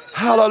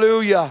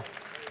 Hallelujah.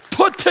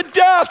 Put to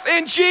death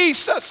in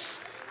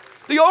Jesus.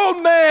 The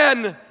old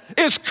man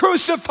is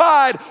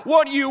crucified.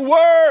 What you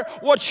were,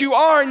 what you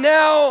are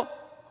now,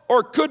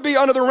 or could be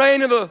under the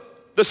reign of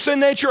the sin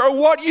nature, or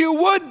what you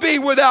would be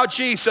without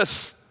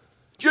Jesus.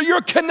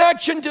 Your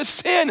connection to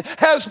sin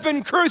has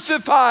been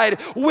crucified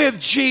with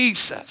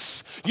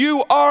Jesus.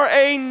 You are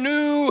a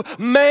new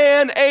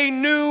man, a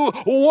new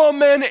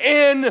woman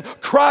in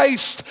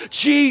Christ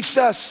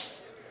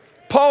Jesus.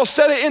 Paul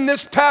said it in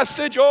this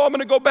passage. I'm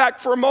going to go back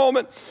for a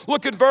moment.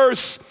 Look at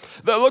verse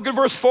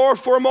 4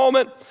 for a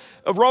moment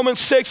of Romans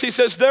 6. He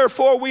says,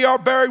 therefore we are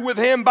buried with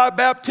him by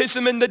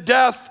baptism into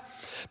death,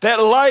 that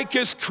like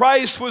as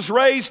Christ was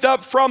raised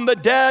up from the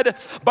dead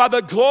by the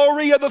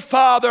glory of the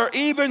Father,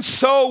 even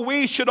so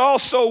we should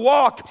also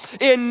walk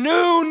in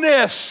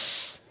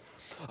newness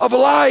of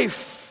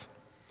life.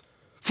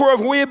 For if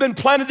we have been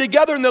planted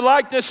together in the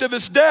likeness of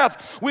his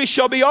death, we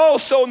shall be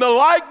also in the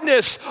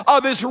likeness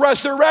of his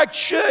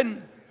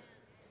resurrection.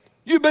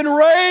 You've been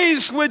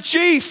raised with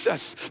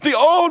Jesus, the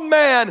old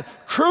man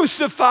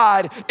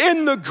crucified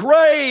in the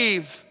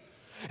grave.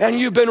 And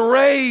you've been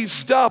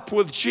raised up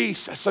with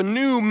Jesus, a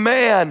new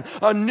man,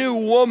 a new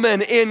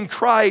woman in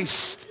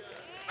Christ.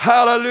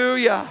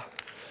 Hallelujah.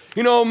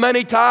 You know,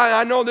 many times,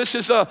 I know this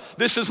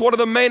is one of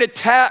the main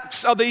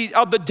attacks of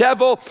the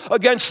devil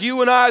against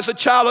you and I as a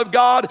child of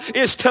God,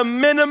 is to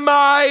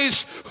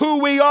minimize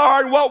who we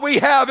are and what we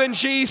have in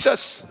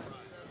Jesus.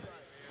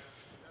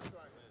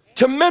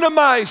 To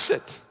minimize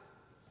it.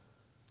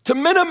 To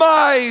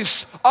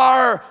minimize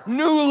our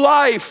new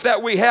life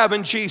that we have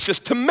in Jesus.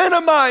 To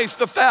minimize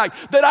the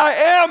fact that I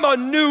am a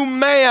new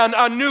man,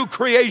 a new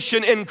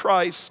creation in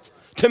Christ.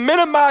 To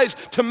minimize,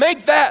 to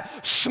make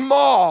that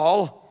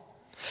small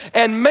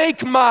and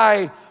make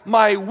my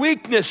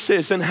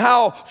weaknesses and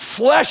how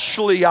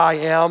fleshly I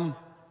am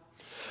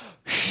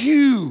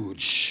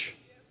huge.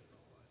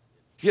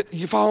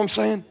 You follow what I'm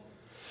saying?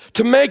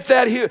 To make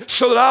that huge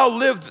so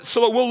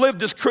that we'll live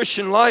this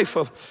Christian life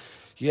of,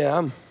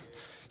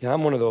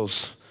 I'm one of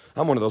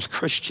those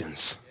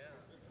Christians.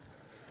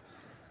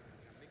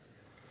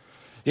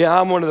 Yeah,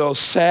 I'm one of those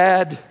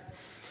sad,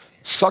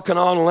 sucking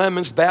on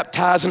lemons,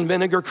 baptized in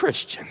vinegar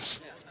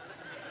Christians.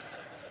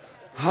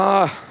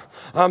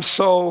 And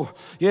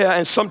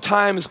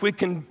sometimes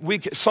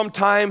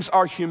sometimes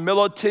our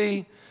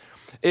humility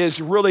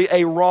is really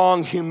a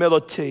wrong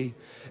humility.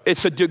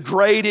 It's a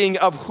degrading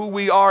of who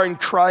we are in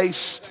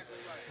Christ.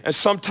 And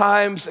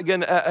sometimes,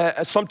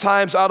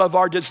 sometimes out of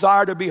our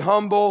desire to be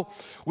humble,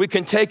 we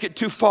can take it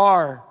too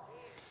far.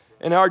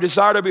 And our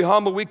desire to be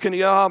humble,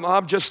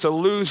 I'm just a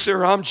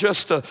loser. I'm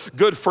just a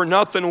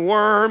good-for-nothing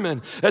worm,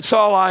 and that's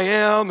all I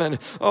am. And,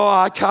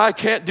 I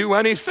can't do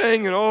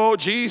anything. And,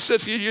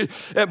 Jesus.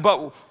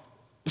 But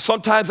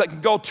sometimes that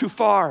can go too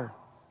far.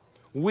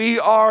 We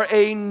are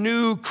a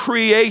new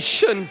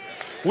creation.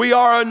 We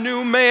are a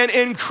new man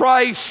in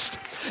Christ.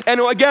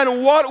 And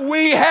again, what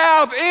we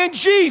have in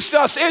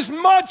Jesus is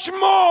much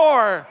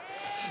more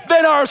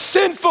than our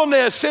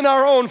sinfulness in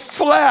our own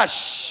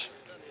flesh.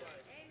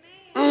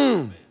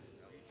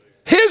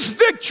 His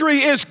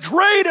victory is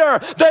greater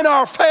than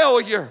our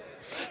failure.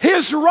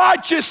 His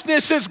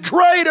righteousness is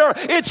greater.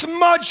 It's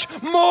much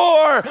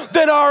more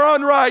than our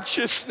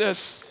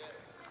unrighteousness.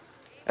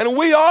 And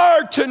we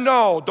are to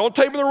know, don't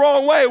take me the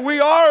wrong way, we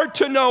are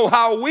to know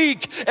how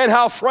weak and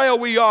how frail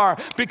we are,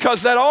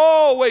 because that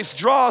always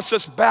draws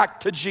us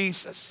back to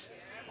Jesus.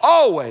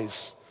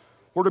 Always.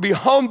 We're to be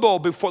humble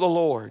before the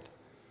Lord.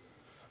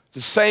 At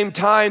the same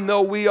time,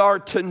 though, we are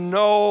to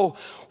know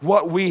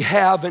what we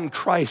have in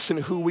Christ and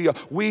who we are.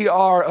 We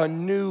are a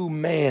new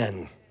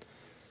man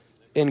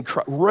in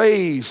Christ,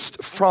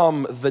 raised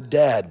from the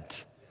dead.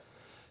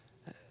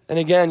 And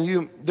again,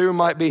 you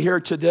might be here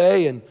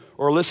today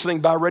or listening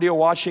by radio,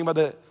 watching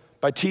by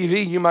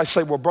TV. You might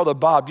say, well, Brother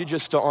Bob, you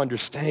just don't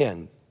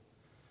understand.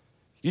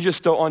 You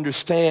just don't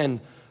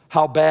understand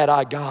how bad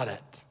I got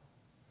it.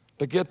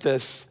 But get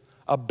this,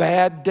 a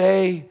bad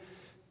day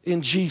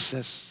in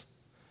Jesus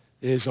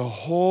is a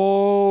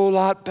whole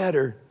lot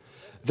better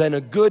than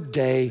a good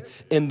day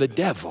in the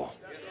devil.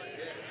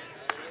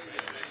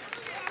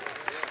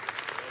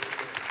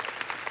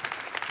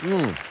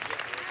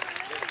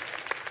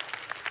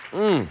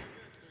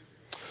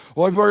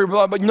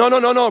 Well, but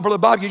no, Brother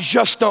Bob, you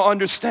just don't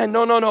understand.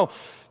 No.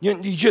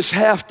 You just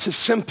have to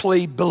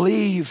simply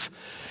believe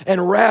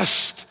and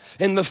rest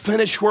in the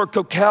finished work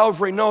of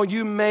Calvary. No,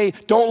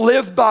 don't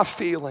live by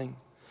feeling.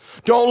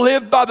 Don't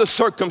live by the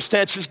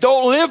circumstances.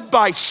 Don't live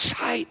by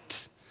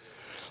sight.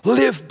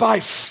 Live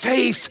by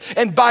faith,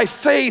 and by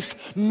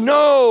faith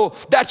know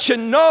that you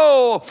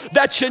know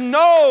that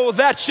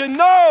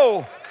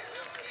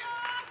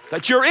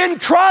you're in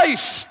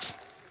Christ.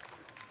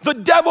 The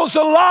devil's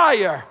a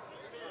liar.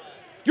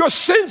 Your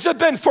sins have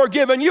been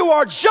forgiven. You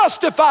are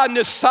justified in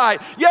His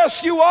sight.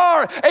 Yes, you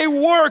are a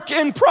work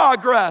in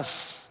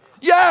progress.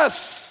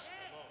 Yes.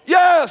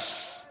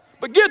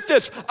 But get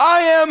this,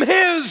 I am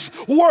His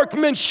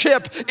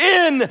workmanship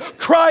in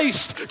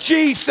Christ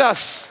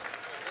Jesus.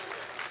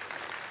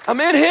 I'm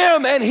in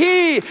Him and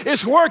He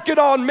is working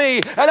on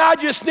me, and I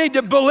just need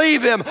to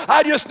believe Him.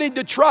 I just need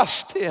to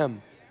trust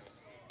Him.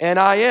 And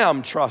I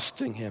am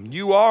trusting Him.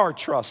 You are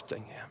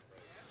trusting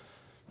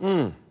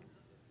Him.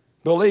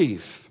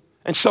 Believe.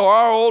 And so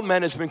our old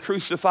man has been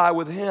crucified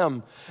with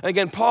Him. And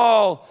again,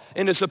 Paul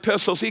in his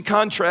epistles, he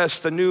contrasts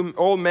the new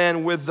old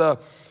man with the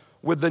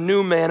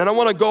new man. And I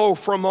want to go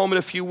for a moment,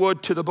 if you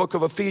would, to the book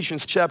of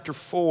Ephesians chapter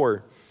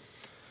 4.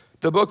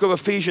 The book of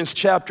Ephesians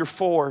chapter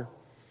 4,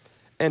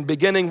 and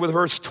beginning with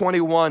verse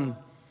 21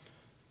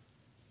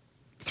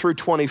 through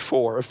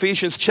 24.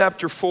 Ephesians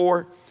chapter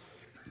 4,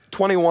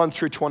 21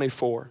 through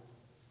 24.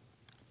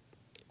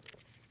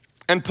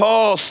 And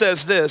Paul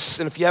says this,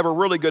 and if you have a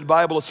really good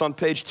Bible, it's on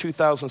page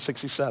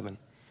 2067.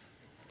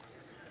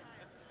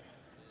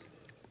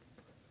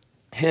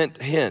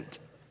 Hint, hint.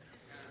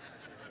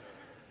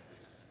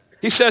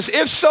 He says,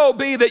 if so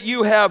be that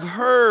you have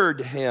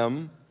heard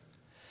Him,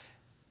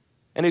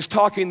 and he's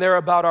talking there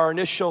about our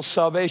initial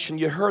salvation.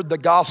 You heard the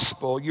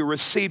gospel, you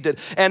received it,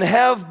 and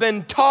have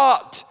been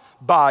taught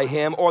by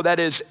Him, or that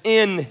is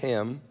in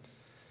Him,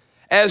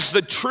 as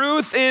the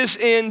truth is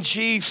in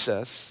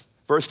Jesus,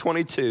 verse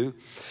 22,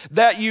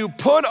 that you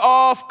put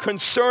off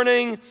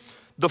concerning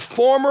the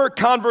former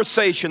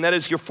conversation, that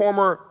is your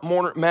former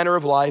manner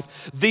of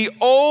life, the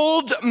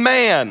old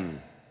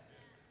man,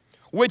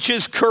 which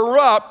is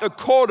corrupt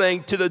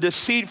according to the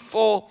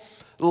deceitful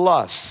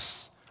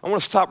lusts. I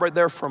want to stop right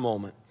there for a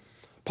moment.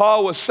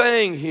 Paul was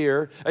saying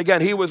here,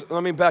 again,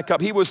 let me back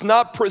up. He was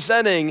not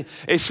presenting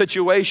a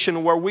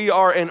situation where we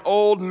are an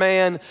old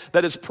man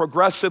that is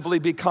progressively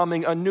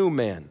becoming a new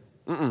man.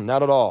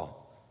 Not at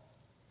all.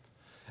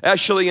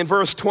 Actually, in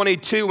verse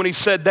 22, when he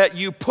said that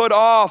you put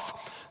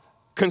off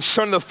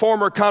concerning the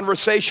former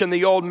conversation,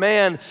 the old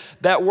man,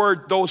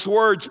 those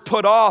words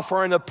put off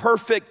are in a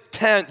perfect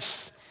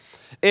tense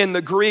in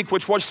the Greek,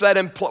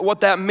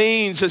 what that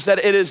means is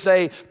that it is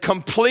a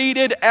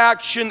completed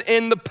action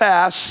in the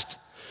past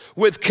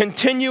with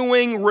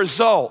continuing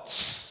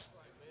results.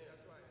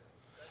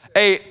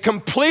 A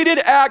completed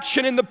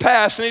action in the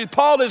past. And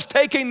Paul is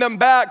taking them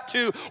back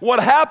to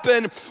what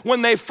happened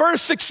when they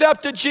first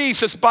accepted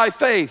Jesus by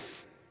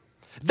faith.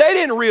 They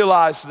didn't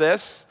realize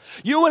this.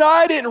 You and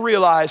I didn't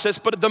realize this,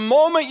 but at the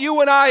moment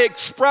you and I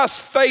express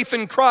faith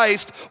in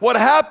Christ, what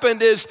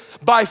happened is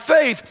by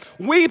faith,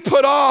 we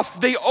put off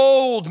the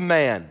old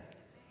man.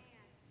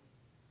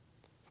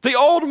 The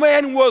old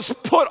man was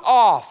put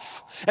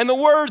off. And the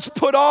words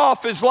put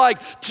off is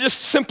like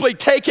just simply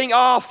taking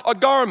off a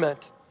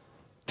garment,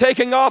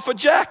 taking off a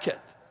jacket,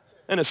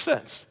 in a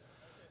sense.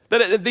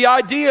 The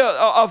idea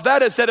of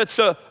that is that it's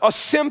a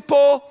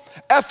simple,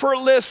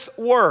 effortless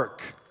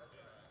work.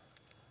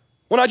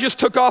 When I just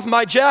took off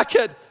my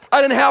jacket,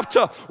 I didn't have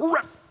to,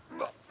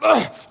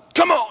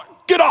 come on,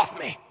 get off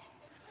me.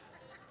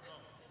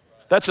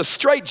 That's a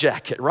straight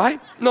jacket, right?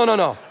 No.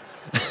 No.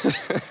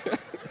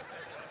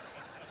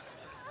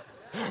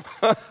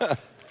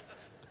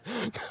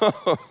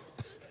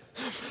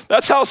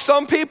 That's how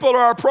some people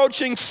are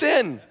approaching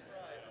sin.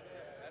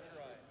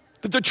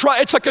 That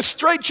it's like a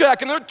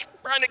straitjacket, and they're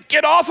trying to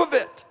get off of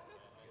it.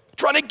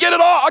 trying to get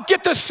it all. I'll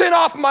get the sin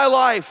off my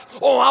life.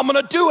 Oh, I'm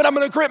going to do it. I'm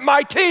going to grit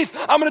my teeth.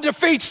 I'm going to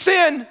defeat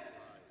sin.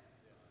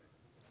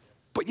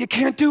 But you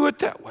can't do it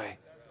that way.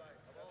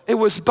 It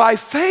was by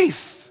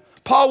faith.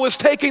 Paul was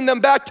taking them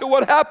back to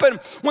what happened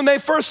when they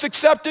first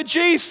accepted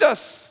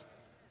Jesus.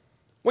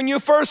 When you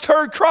first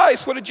heard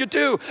Christ, what did you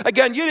do?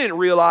 Again, you didn't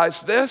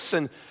realize this,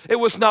 and it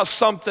was not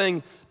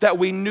something that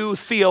we knew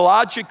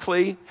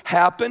theologically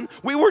happened.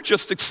 We were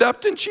just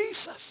accepting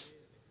Jesus.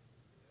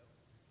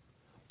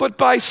 But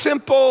by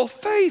simple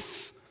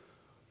faith,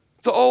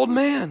 the old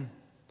man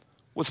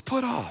was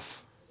put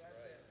off.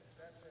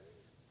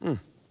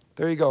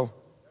 There you go.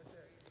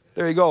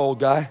 There you go, old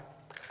guy.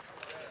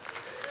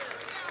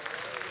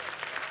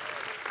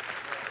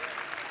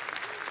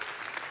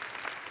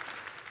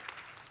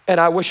 And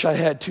I wish I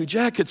had 2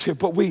 jackets here,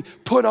 but we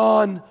put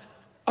on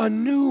a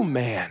new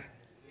man.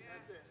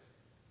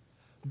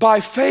 By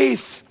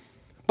faith,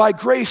 by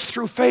grace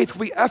through faith,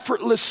 we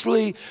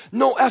effortlessly,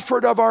 no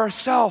effort of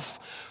ourselves,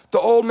 the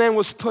old man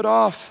was put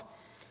off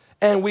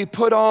and we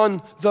put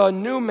on the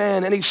new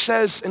man. And he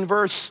says in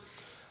verse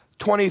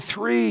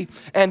 23,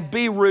 and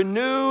be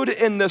renewed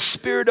in the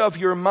spirit of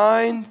your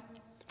mind.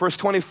 Verse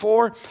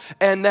 24,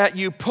 and that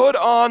you put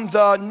on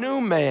the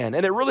new man.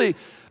 And it really,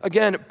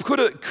 again, could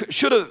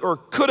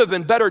have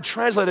been better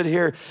translated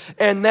here,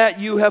 and that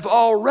you have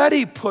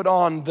already put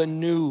on the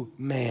new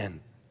man.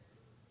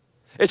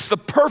 It's the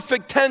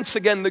perfect tense,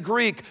 again, the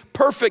Greek,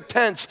 perfect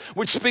tense,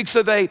 which speaks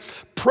of a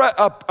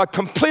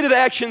completed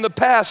action in the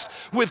past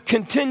with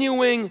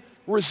continuing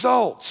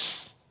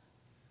results.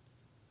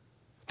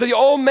 The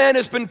old man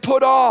has been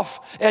put off,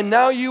 and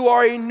now you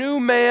are a new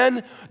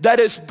man that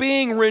is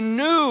being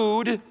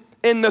renewed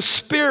in the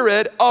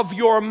spirit of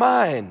your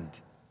mind.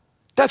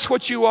 That's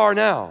what you are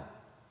now.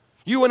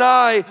 You and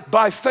I,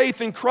 by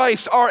faith in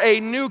Christ, are a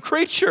new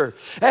creature.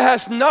 It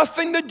has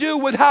nothing to do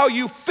with how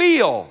you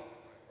feel.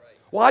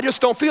 Well, I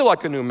just don't feel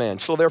like a new man,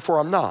 so therefore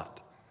I'm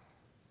not.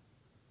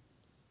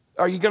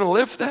 Are you going to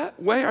live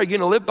that way? Are you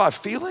going to live by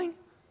feeling?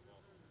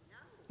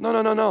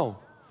 No.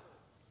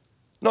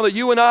 No, that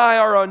you and I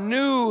are a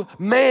new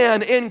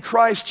man in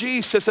Christ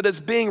Jesus that is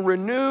being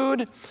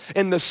renewed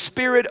in the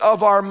spirit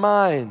of our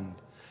mind.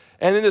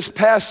 And in this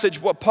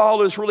passage, what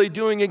Paul is really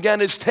doing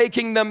again is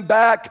taking them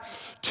back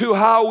to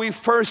how we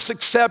first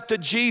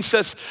accepted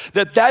Jesus,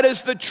 that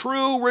is the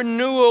true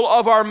renewal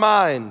of our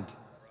mind.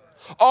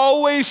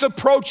 Always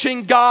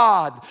approaching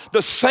God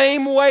the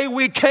same way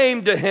we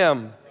came to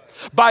Him.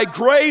 By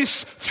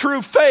grace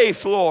through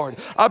faith, Lord.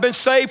 I've been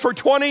saved for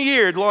 20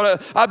 years,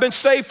 Lord. I've been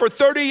saved for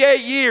 38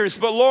 years,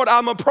 but Lord,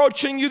 I'm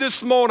approaching you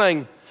this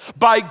morning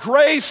by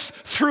grace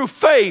through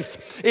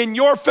faith in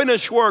your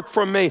finished work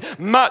for me.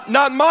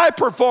 Not my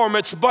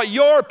performance, but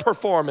your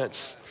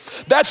performance.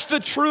 That's the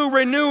true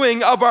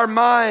renewing of our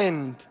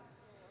mind.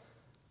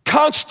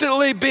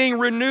 Constantly being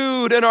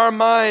renewed in our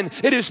mind.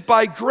 It is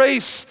by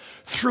grace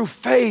through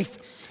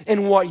faith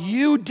in what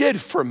you did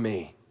for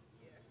me.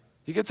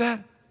 You get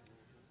that?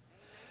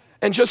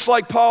 And just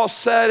like Paul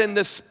said in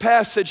this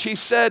passage, he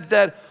said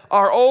that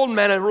our old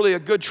man, and really a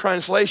good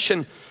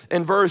translation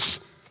in verse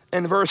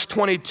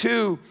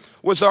 22,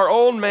 was our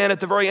old man.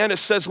 At the very end it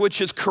says, which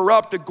is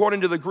corrupt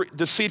according to the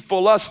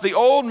deceitful lust. The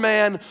old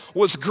man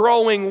was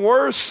growing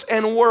worse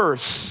and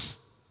worse.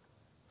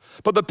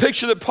 But the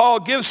picture that Paul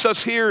gives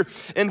us here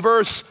in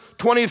verse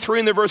 23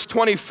 and the verse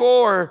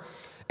 24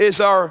 is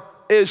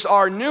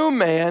our new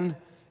man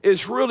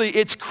is really,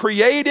 it's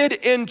created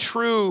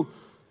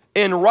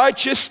in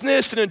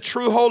righteousness and in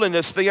true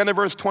holiness. The end of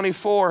verse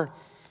 24.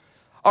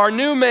 Our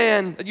new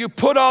man, you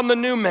put on the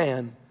new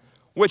man,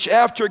 which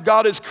after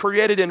God is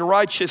created in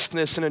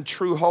righteousness and in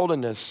true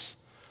holiness.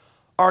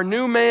 Our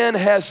new man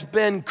has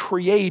been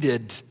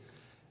created.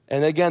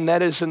 And again,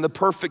 that is in the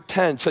perfect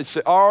tense. It's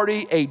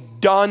already a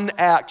done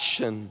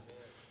action.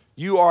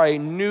 You are a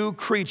new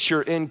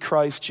creature in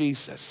Christ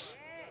Jesus.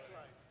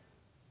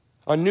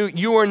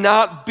 You are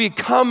not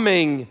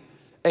becoming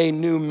a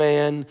new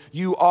man.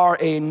 You are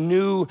a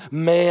new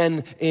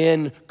man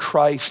in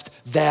Christ.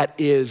 That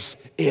is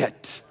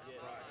it.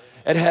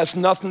 It has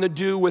nothing to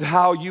do with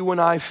how you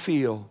and I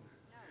feel.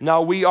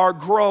 Now we are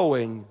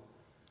growing.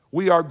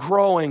 We are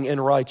growing in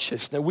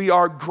righteousness. We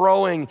are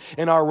growing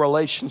in our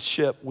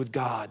relationship with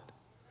God.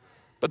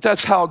 But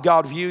that's how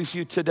God views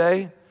you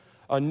today.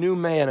 A new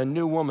man, a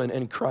new woman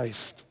in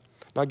Christ.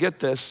 Now get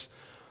this.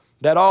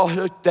 That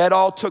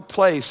all took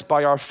place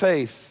by our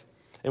faith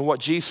in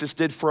what Jesus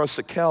did for us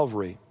at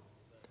Calvary.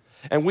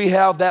 And we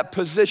have that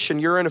position.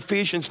 You're in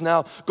Ephesians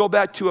now. Go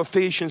back to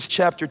Ephesians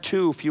chapter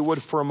 2, if you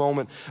would, for a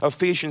moment.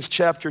 Ephesians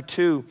chapter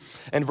 2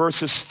 and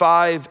verses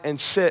 5 and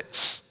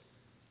 6.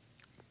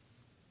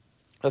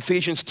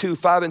 Ephesians 2,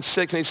 5 and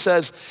 6. And he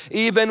says,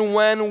 even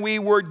when we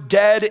were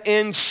dead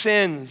in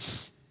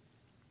sins,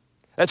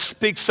 that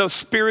speaks of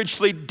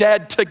spiritually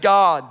dead to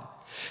God,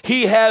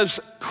 He has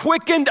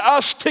quickened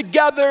us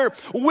together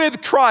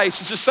with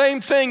Christ. It's the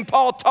same thing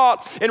Paul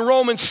taught in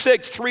Romans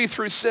 6, 3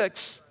 through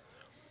 6.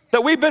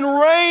 That we've been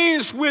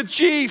raised with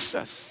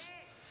Jesus.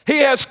 He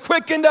has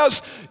quickened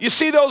us. You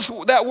see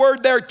that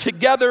word there,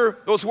 together,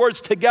 those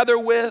words, together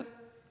with?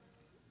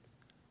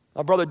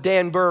 My brother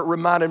Dan Burr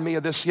reminded me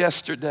of this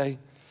yesterday.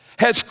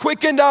 Has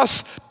quickened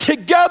us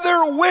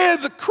together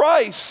with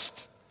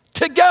Christ.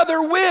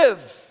 Together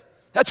with.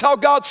 That's how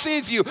God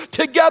sees you.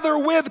 Together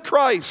with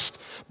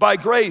Christ. By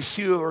grace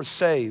you are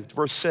saved.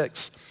 Verse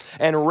 6.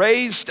 And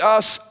raised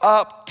us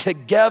up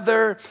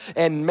together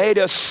and made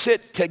us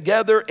sit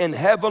together in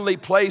heavenly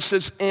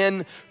places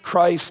in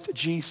Christ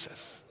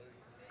Jesus.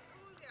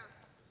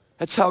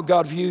 That's how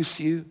God views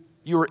you.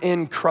 You are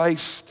in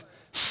Christ,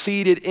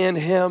 seated in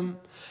Him.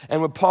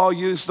 And when Paul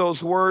used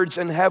those words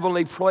in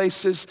heavenly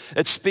places,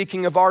 it's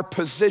speaking of our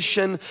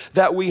position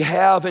that we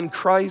have in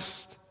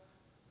Christ.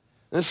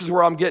 And this is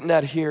where I'm getting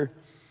at here.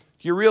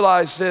 Do you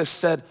realize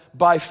this, that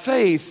by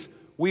faith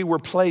we were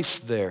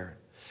placed there?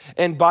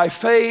 And by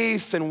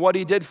faith and what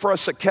He did for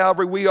us at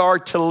Calvary, we are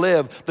to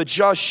live. The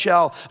just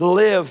shall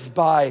live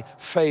by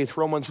faith,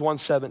 Romans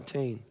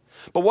 1:17.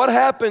 But what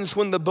happens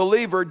when the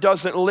believer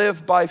doesn't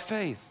live by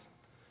faith?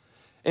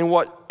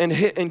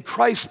 In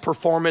Christ's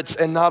performance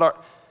and not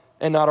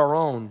our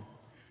own?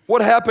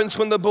 What happens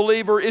when the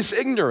believer is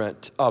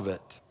ignorant of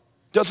it?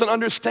 Doesn't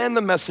understand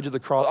the message of the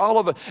cross, all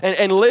of it,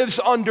 and lives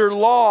under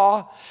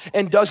law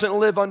and doesn't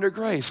live under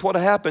grace? What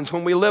happens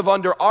when we live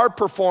under our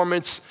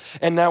performance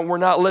and now we're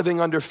not living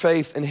under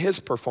faith in His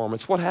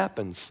performance? What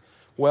happens?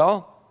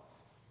 Well,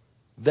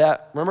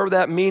 remember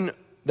that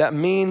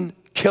mean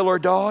killer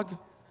dog,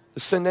 the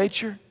sin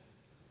nature?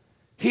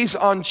 He's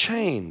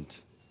unchained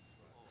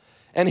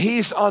and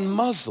he's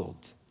unmuzzled.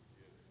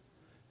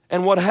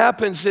 And what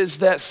happens is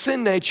that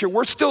sin nature,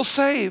 we're still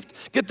saved.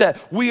 Get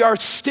that. We are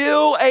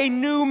still a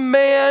new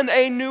man,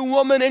 a new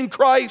woman in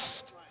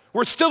Christ.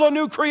 We're still a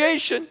new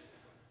creation.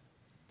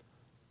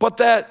 But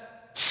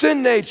that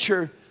sin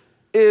nature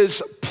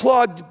is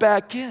plugged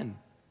back in.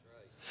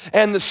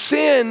 And the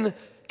sin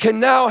can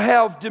now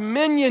have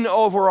dominion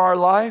over our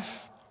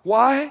life.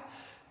 Why?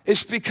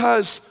 It's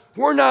because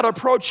we're not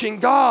approaching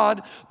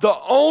God the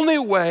only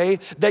way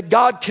that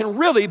God can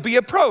really be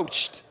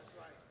approached.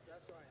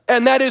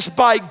 And that is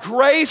by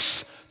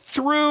grace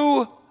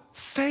through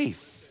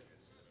faith.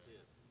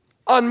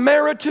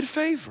 Unmerited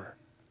favor.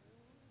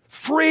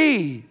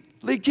 Freely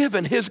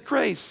given, His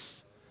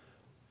grace.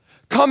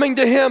 Coming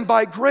to Him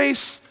by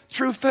grace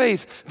through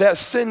faith. That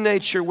sin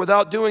nature,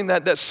 without doing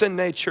that sin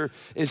nature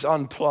is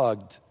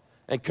unplugged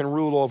and can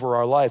rule over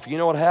our life. You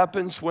know what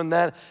happens when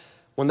that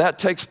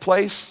takes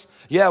place?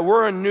 Yeah,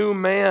 we're a new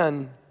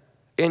man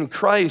in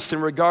Christ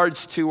in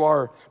regards to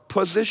our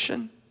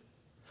position.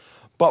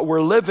 But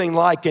we're living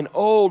like an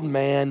old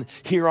man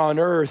here on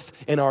earth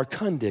in our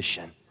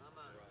condition.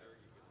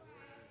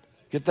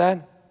 Get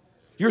that?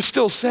 You're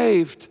still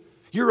saved.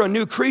 You're a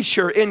new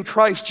creature in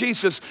Christ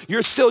Jesus.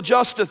 You're still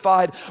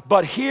justified.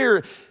 But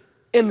here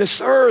in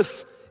this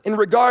earth, in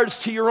regards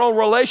to your own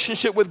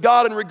relationship with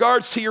God, in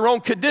regards to your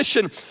own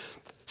condition,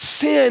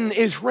 sin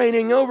is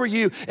reigning over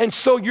you. And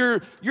so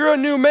you're a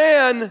new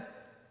man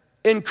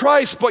in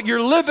Christ, but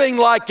you're living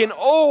like an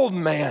old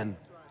man.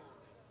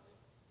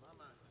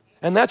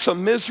 And that's a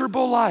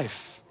miserable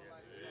life.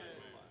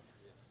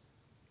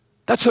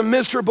 That's a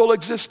miserable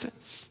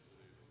existence.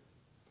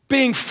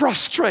 Being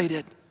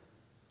frustrated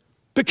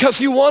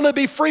because you want to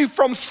be free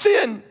from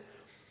sin.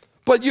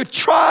 But you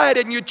tried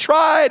and you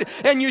tried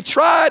and you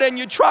tried and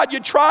you tried.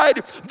 You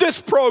tried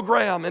this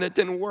program and it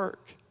didn't work.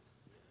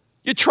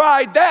 You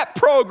tried that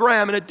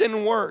program and it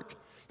didn't work.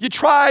 You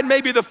tried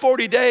maybe the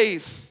 40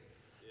 days.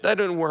 That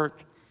didn't work.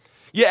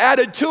 You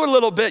added to it a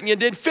little bit and you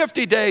did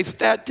 50 days.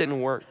 That didn't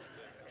work.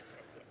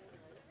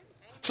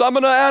 So I'm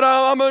going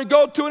to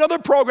go to another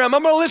program.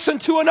 I'm going to listen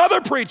to another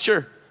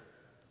preacher.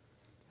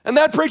 And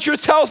that preacher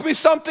tells me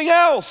something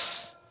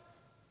else.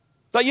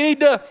 That you need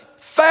to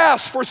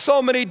fast for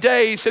so many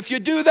days if you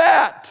do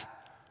that.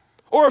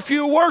 Or if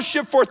you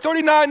worship for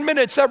 39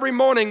 minutes every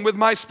morning with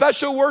my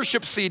special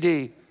worship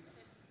CD.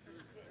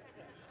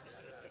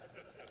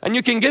 And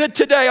you can get it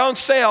today on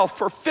sale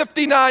for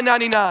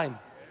 $59.99.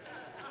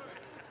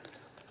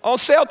 On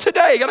sale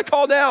today. You got to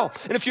call now.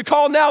 And if you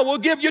call now, we'll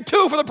give you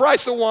 2 for the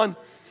price of 1.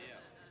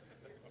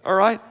 All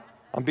right?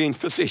 I'm being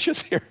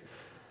facetious here.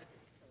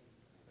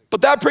 But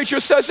that preacher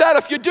says that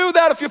if you do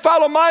that, if you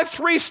follow my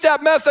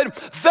 3-step method,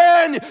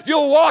 then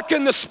you'll walk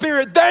in the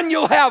Spirit, then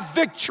you'll have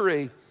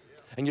victory.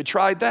 And you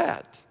tried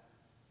that.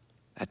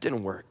 That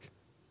didn't work.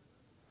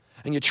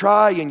 And you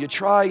try and you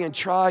try and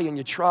try and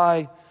you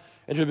try.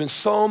 And there have been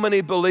so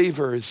many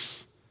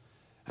believers,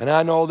 and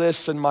I know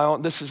this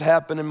this has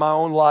happened in my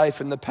own life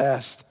in the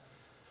past,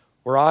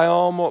 where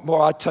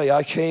I tell you,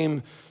 I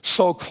came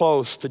so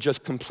close to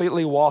just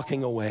completely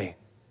walking away.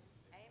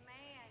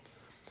 Amen.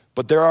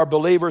 But there are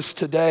believers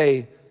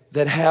today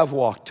that have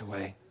walked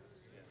away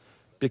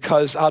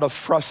because out of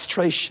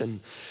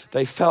frustration,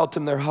 they felt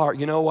in their heart,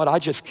 you know what, I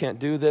just can't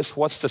do this.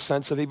 What's the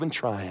sense of even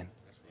trying?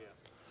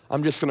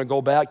 I'm just going to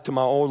go back to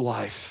my old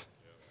life.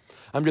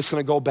 I'm just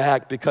going to go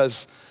back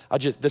because I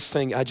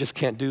just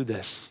can't do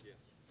this.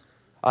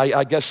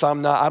 I guess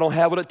I don't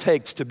have what it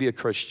takes to be a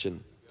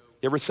Christian.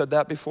 You ever said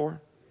that before?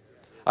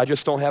 I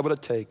just don't have what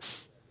it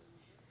takes.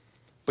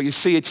 But you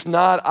see, it's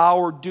not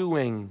our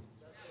doing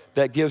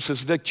that gives us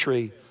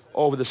victory.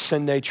 over the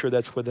sin nature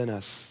that's within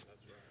us.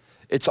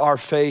 It's our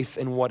faith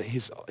in what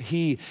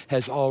he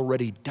has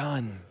already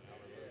done.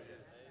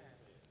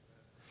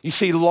 You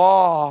see,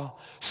 law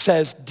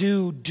says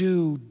do,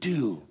 do,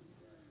 do.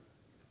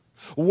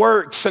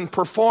 Works and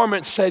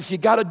performance says you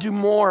gotta do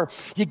more,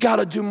 you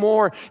gotta do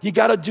more, you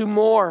gotta do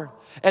more.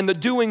 And the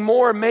doing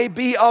more may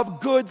be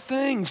of good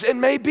things. It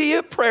may be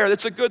a prayer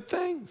that's a good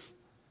thing.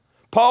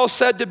 Paul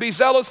said to be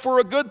zealous for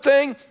a good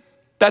thing,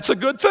 that's a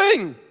good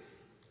thing.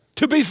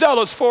 To be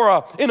zealous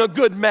in a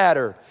good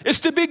matter. It's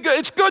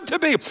good to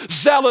be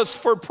zealous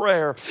for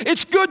prayer.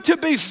 It's good to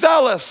be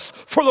zealous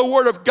for the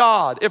Word of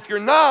God. If you're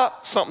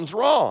not, something's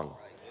wrong.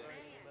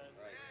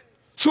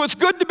 So it's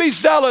good to be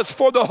zealous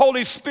for the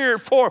Holy Spirit,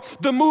 for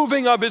the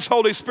moving of His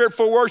Holy Spirit,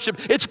 for worship.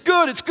 It's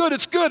good, it's good,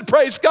 it's good,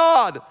 praise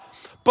God.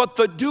 But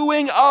the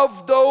doing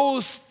of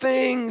those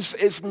things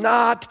is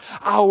not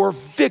our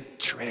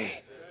victory.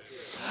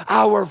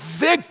 Our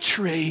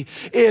victory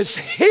is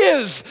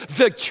His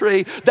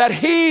victory that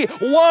He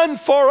won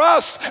for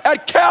us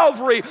at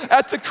Calvary,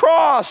 at the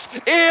cross.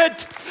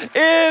 It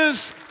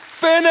is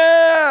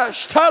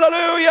finished.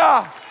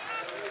 Hallelujah.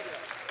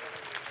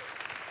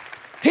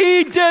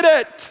 He did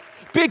it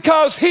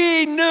because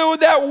He knew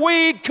that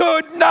we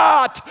could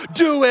not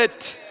do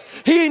it.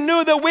 He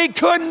knew that we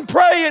couldn't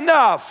pray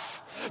enough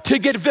to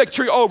get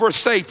victory over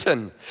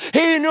Satan.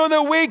 He knew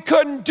that we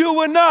couldn't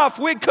do enough.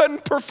 We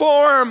couldn't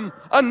perform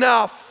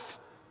enough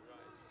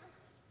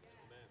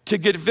to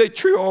get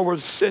victory over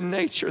the sin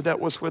nature that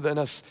was within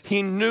us.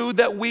 He knew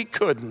that we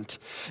couldn't.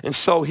 And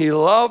so He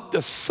loved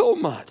us so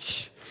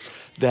much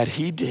that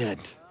He did.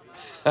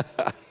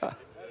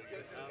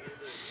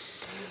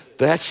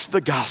 That's the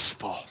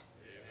gospel.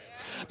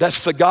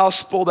 That's the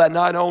gospel that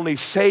not only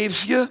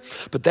saves you,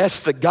 but that's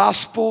the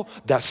gospel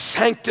that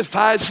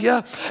sanctifies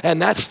you. And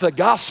that's the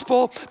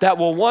gospel that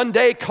will one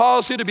day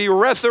cause you to be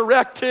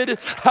resurrected.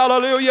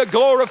 Hallelujah,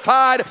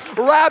 glorified,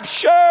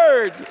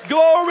 raptured.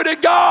 Glory to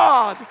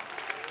God.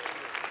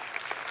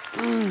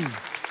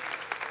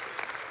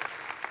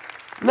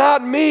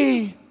 Not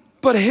me,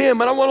 but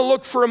Him. And I want to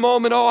look for a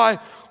moment. I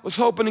was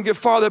hoping to get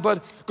farther,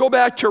 but go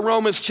back to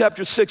Romans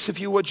chapter 6, if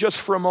you would, just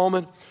for a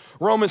moment.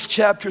 Romans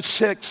chapter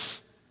 6.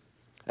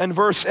 And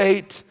verse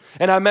 8,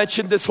 and I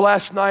mentioned this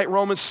last night,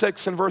 Romans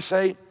 6 and verse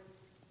 8.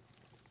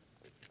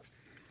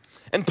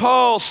 And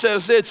Paul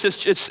says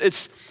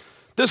this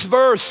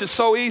verse is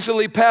so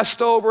easily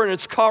passed over, and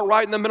it's caught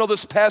right in the middle of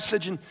this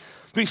passage. And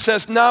he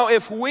says, now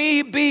if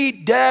we be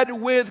dead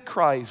with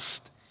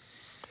Christ,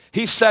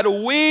 he said,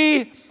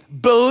 we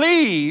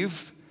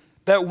believe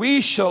that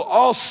we shall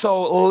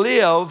also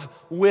live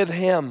with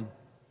Him.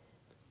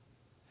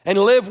 And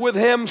live with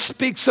Him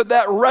speaks of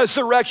that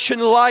resurrection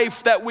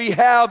life that we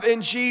have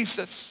in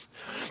Jesus.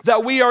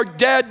 That we are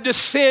dead to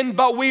sin,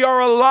 but we are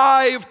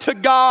alive to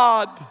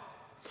God.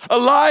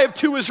 Alive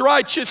to His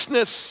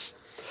righteousness.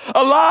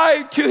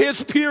 Alive to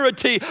His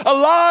purity.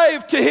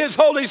 Alive to His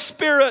Holy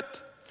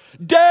Spirit.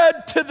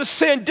 Dead to the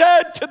sin,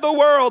 dead to the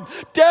world.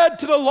 Dead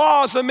to the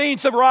laws and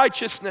means of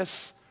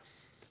righteousness.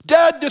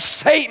 Dead to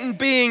Satan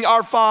being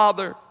our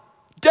father.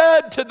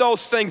 Dead to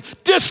those things.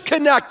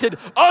 Disconnected,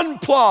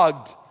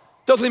 unplugged.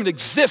 Doesn't even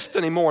exist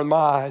anymore in my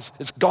eyes.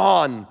 It's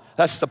gone.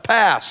 That's the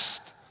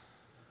past.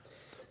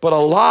 But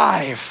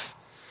alive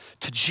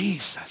to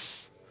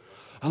Jesus.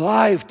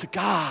 Alive to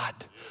God.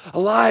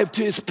 Alive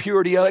to His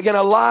purity. Again,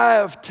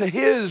 alive to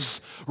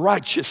His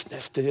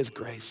righteousness, to His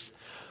grace.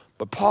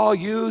 But Paul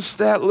used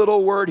that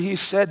little word he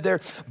said there,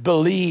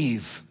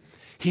 believe.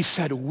 He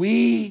said,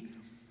 we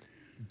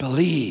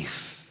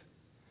believe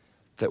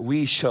that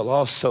we shall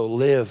also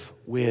live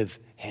with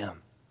Him.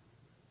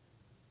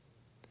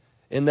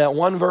 In that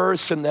one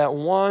verse, and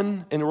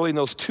really in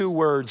those two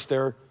words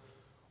there,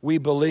 we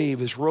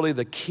believe, is really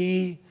the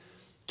key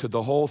to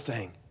the whole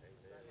thing.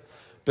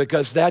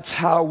 Because that's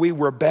how we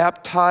were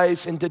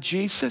baptized into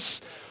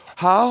Jesus.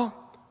 How?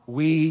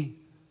 We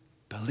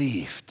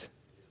believed.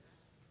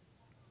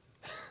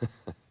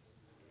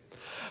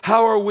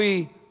 How are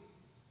we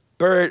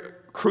buried,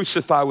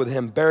 crucified with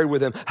Him, buried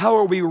with Him? How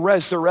are we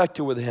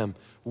resurrected with Him?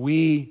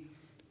 We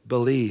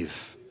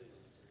believe.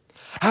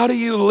 How do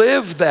you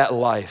live that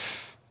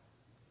life?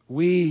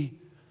 We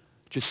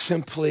just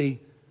simply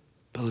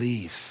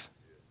believe.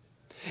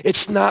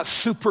 It's not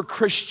super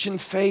Christian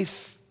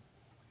faith.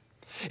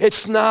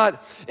 It's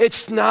not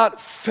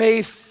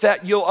faith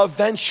that you'll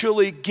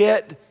eventually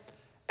get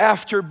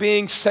after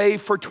being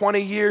saved for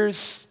 20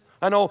 years.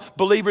 I know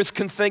believers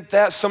can think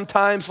that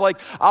sometimes, like,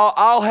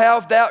 I'll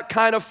have that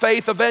kind of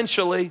faith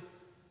eventually.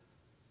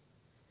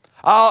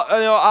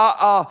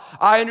 I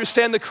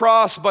understand the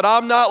cross, but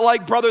I'm not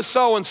like brother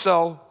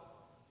so-and-so.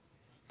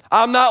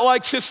 I'm not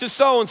like sister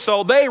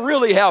so-and-so. They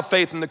really have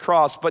faith in the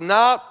cross, but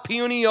not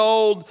puny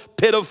old,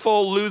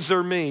 pitiful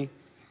loser me.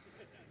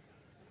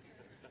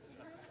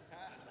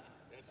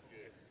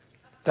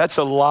 That's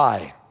a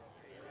lie.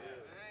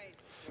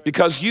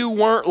 Because you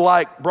weren't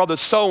like brother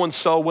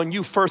so-and-so when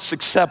you first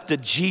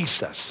accepted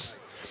Jesus.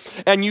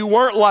 and you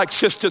weren't like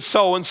Sister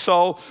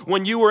so-and-so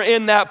when you were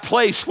in that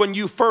place when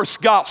you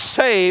first got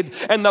saved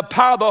and the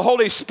power of the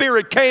Holy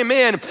Spirit came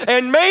in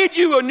and made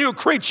you a new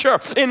creature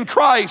in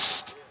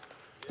Christ.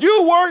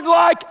 You weren't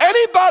like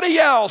anybody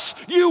else.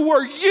 You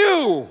were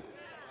you.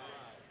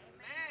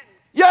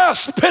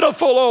 Yes,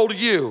 pitiful old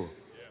you.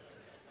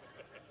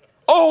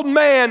 Old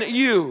man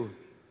you.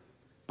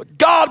 But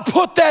God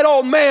put that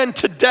old man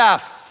to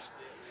death.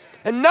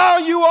 And now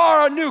you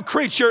are a new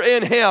creature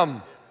in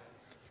him.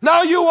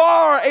 Now you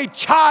are a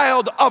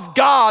child of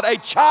God, a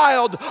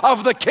child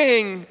of the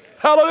King.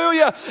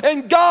 Hallelujah.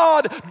 And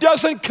God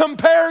doesn't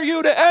compare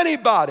you to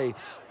anybody.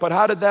 But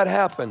how did that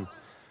happen?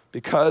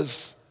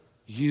 Because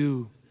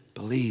you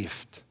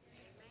believed.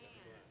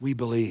 We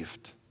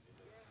believed.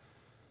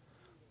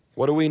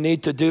 What do we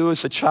need to do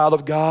as a child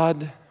of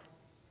God?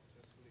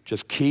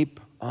 Just keep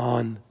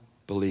on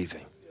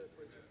believing.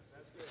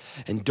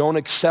 And don't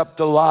accept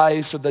the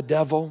lies of the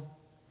devil.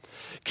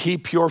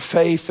 Keep your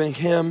faith in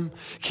him.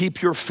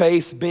 Keep your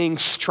faith being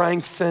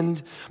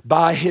strengthened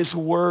by his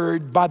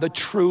word, by the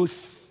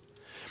truth.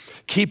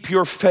 Keep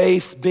your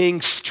faith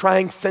being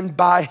strengthened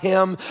by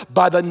him,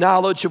 by the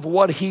knowledge of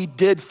what he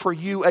did for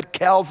you at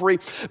Calvary.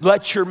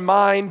 Let your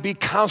mind be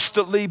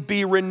constantly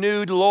be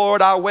renewed.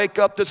 Lord, I wake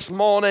up this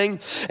morning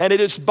and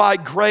it is by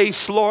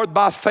grace, Lord,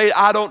 by faith.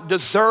 I don't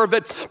deserve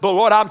it, but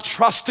Lord, I'm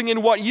trusting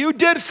in what you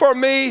did for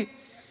me.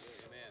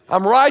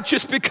 I'm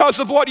righteous because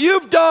of what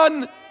you've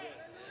done.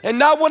 And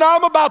not what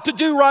I'm about to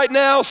do right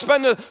now,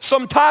 spend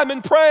some time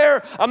in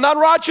prayer. I'm not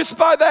righteous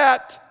by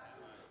that.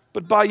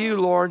 But by you,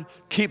 Lord,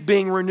 keep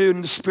being renewed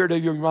in the spirit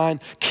of your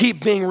mind.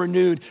 Keep being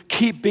renewed.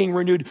 Keep being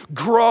renewed.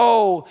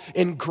 Grow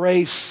in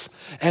grace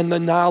and the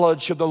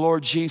knowledge of the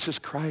Lord Jesus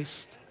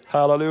Christ.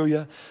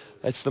 Hallelujah.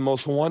 That's the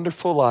most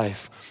wonderful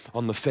life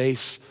on the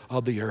face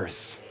of the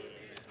earth.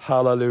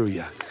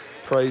 Hallelujah.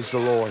 Praise the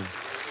Lord.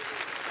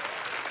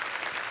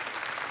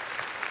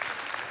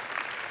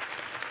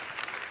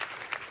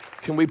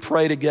 Can we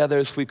pray together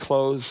as we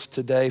close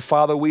today?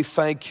 Father, we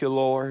thank you,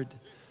 Lord,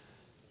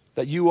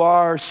 that you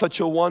are such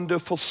a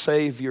wonderful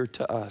Savior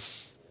to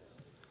us.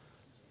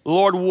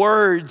 Lord,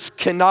 words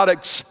cannot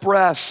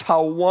express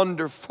how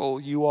wonderful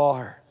you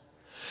are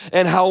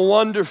and how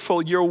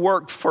wonderful your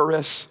work for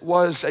us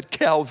was at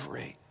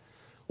Calvary.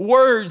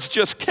 Words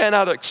just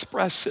cannot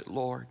express it,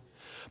 Lord.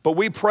 But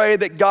we pray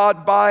that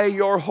God, by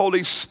your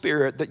Holy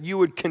Spirit, that you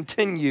would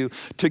continue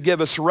to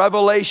give us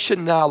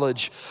revelation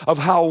knowledge of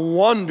how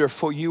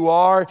wonderful you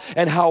are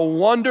and how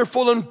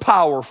wonderful and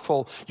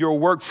powerful your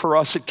work for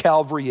us at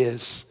Calvary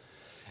is.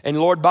 And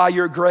Lord, by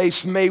your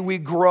grace, may we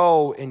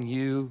grow in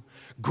you,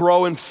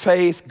 grow in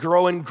faith,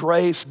 grow in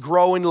grace,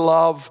 grow in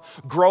love,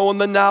 grow in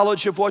the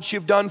knowledge of what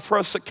you've done for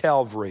us at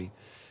Calvary.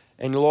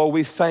 And Lord,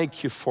 we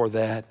thank you for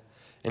that.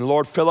 And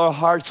Lord, fill our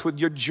hearts with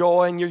your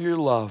joy and your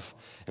love.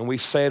 And we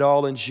say it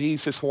all in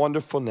Jesus'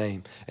 wonderful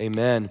name.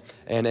 Amen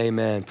and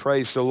amen.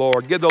 Praise the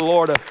Lord. Give the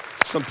Lord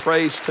some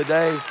praise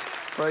today.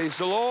 Praise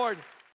the Lord.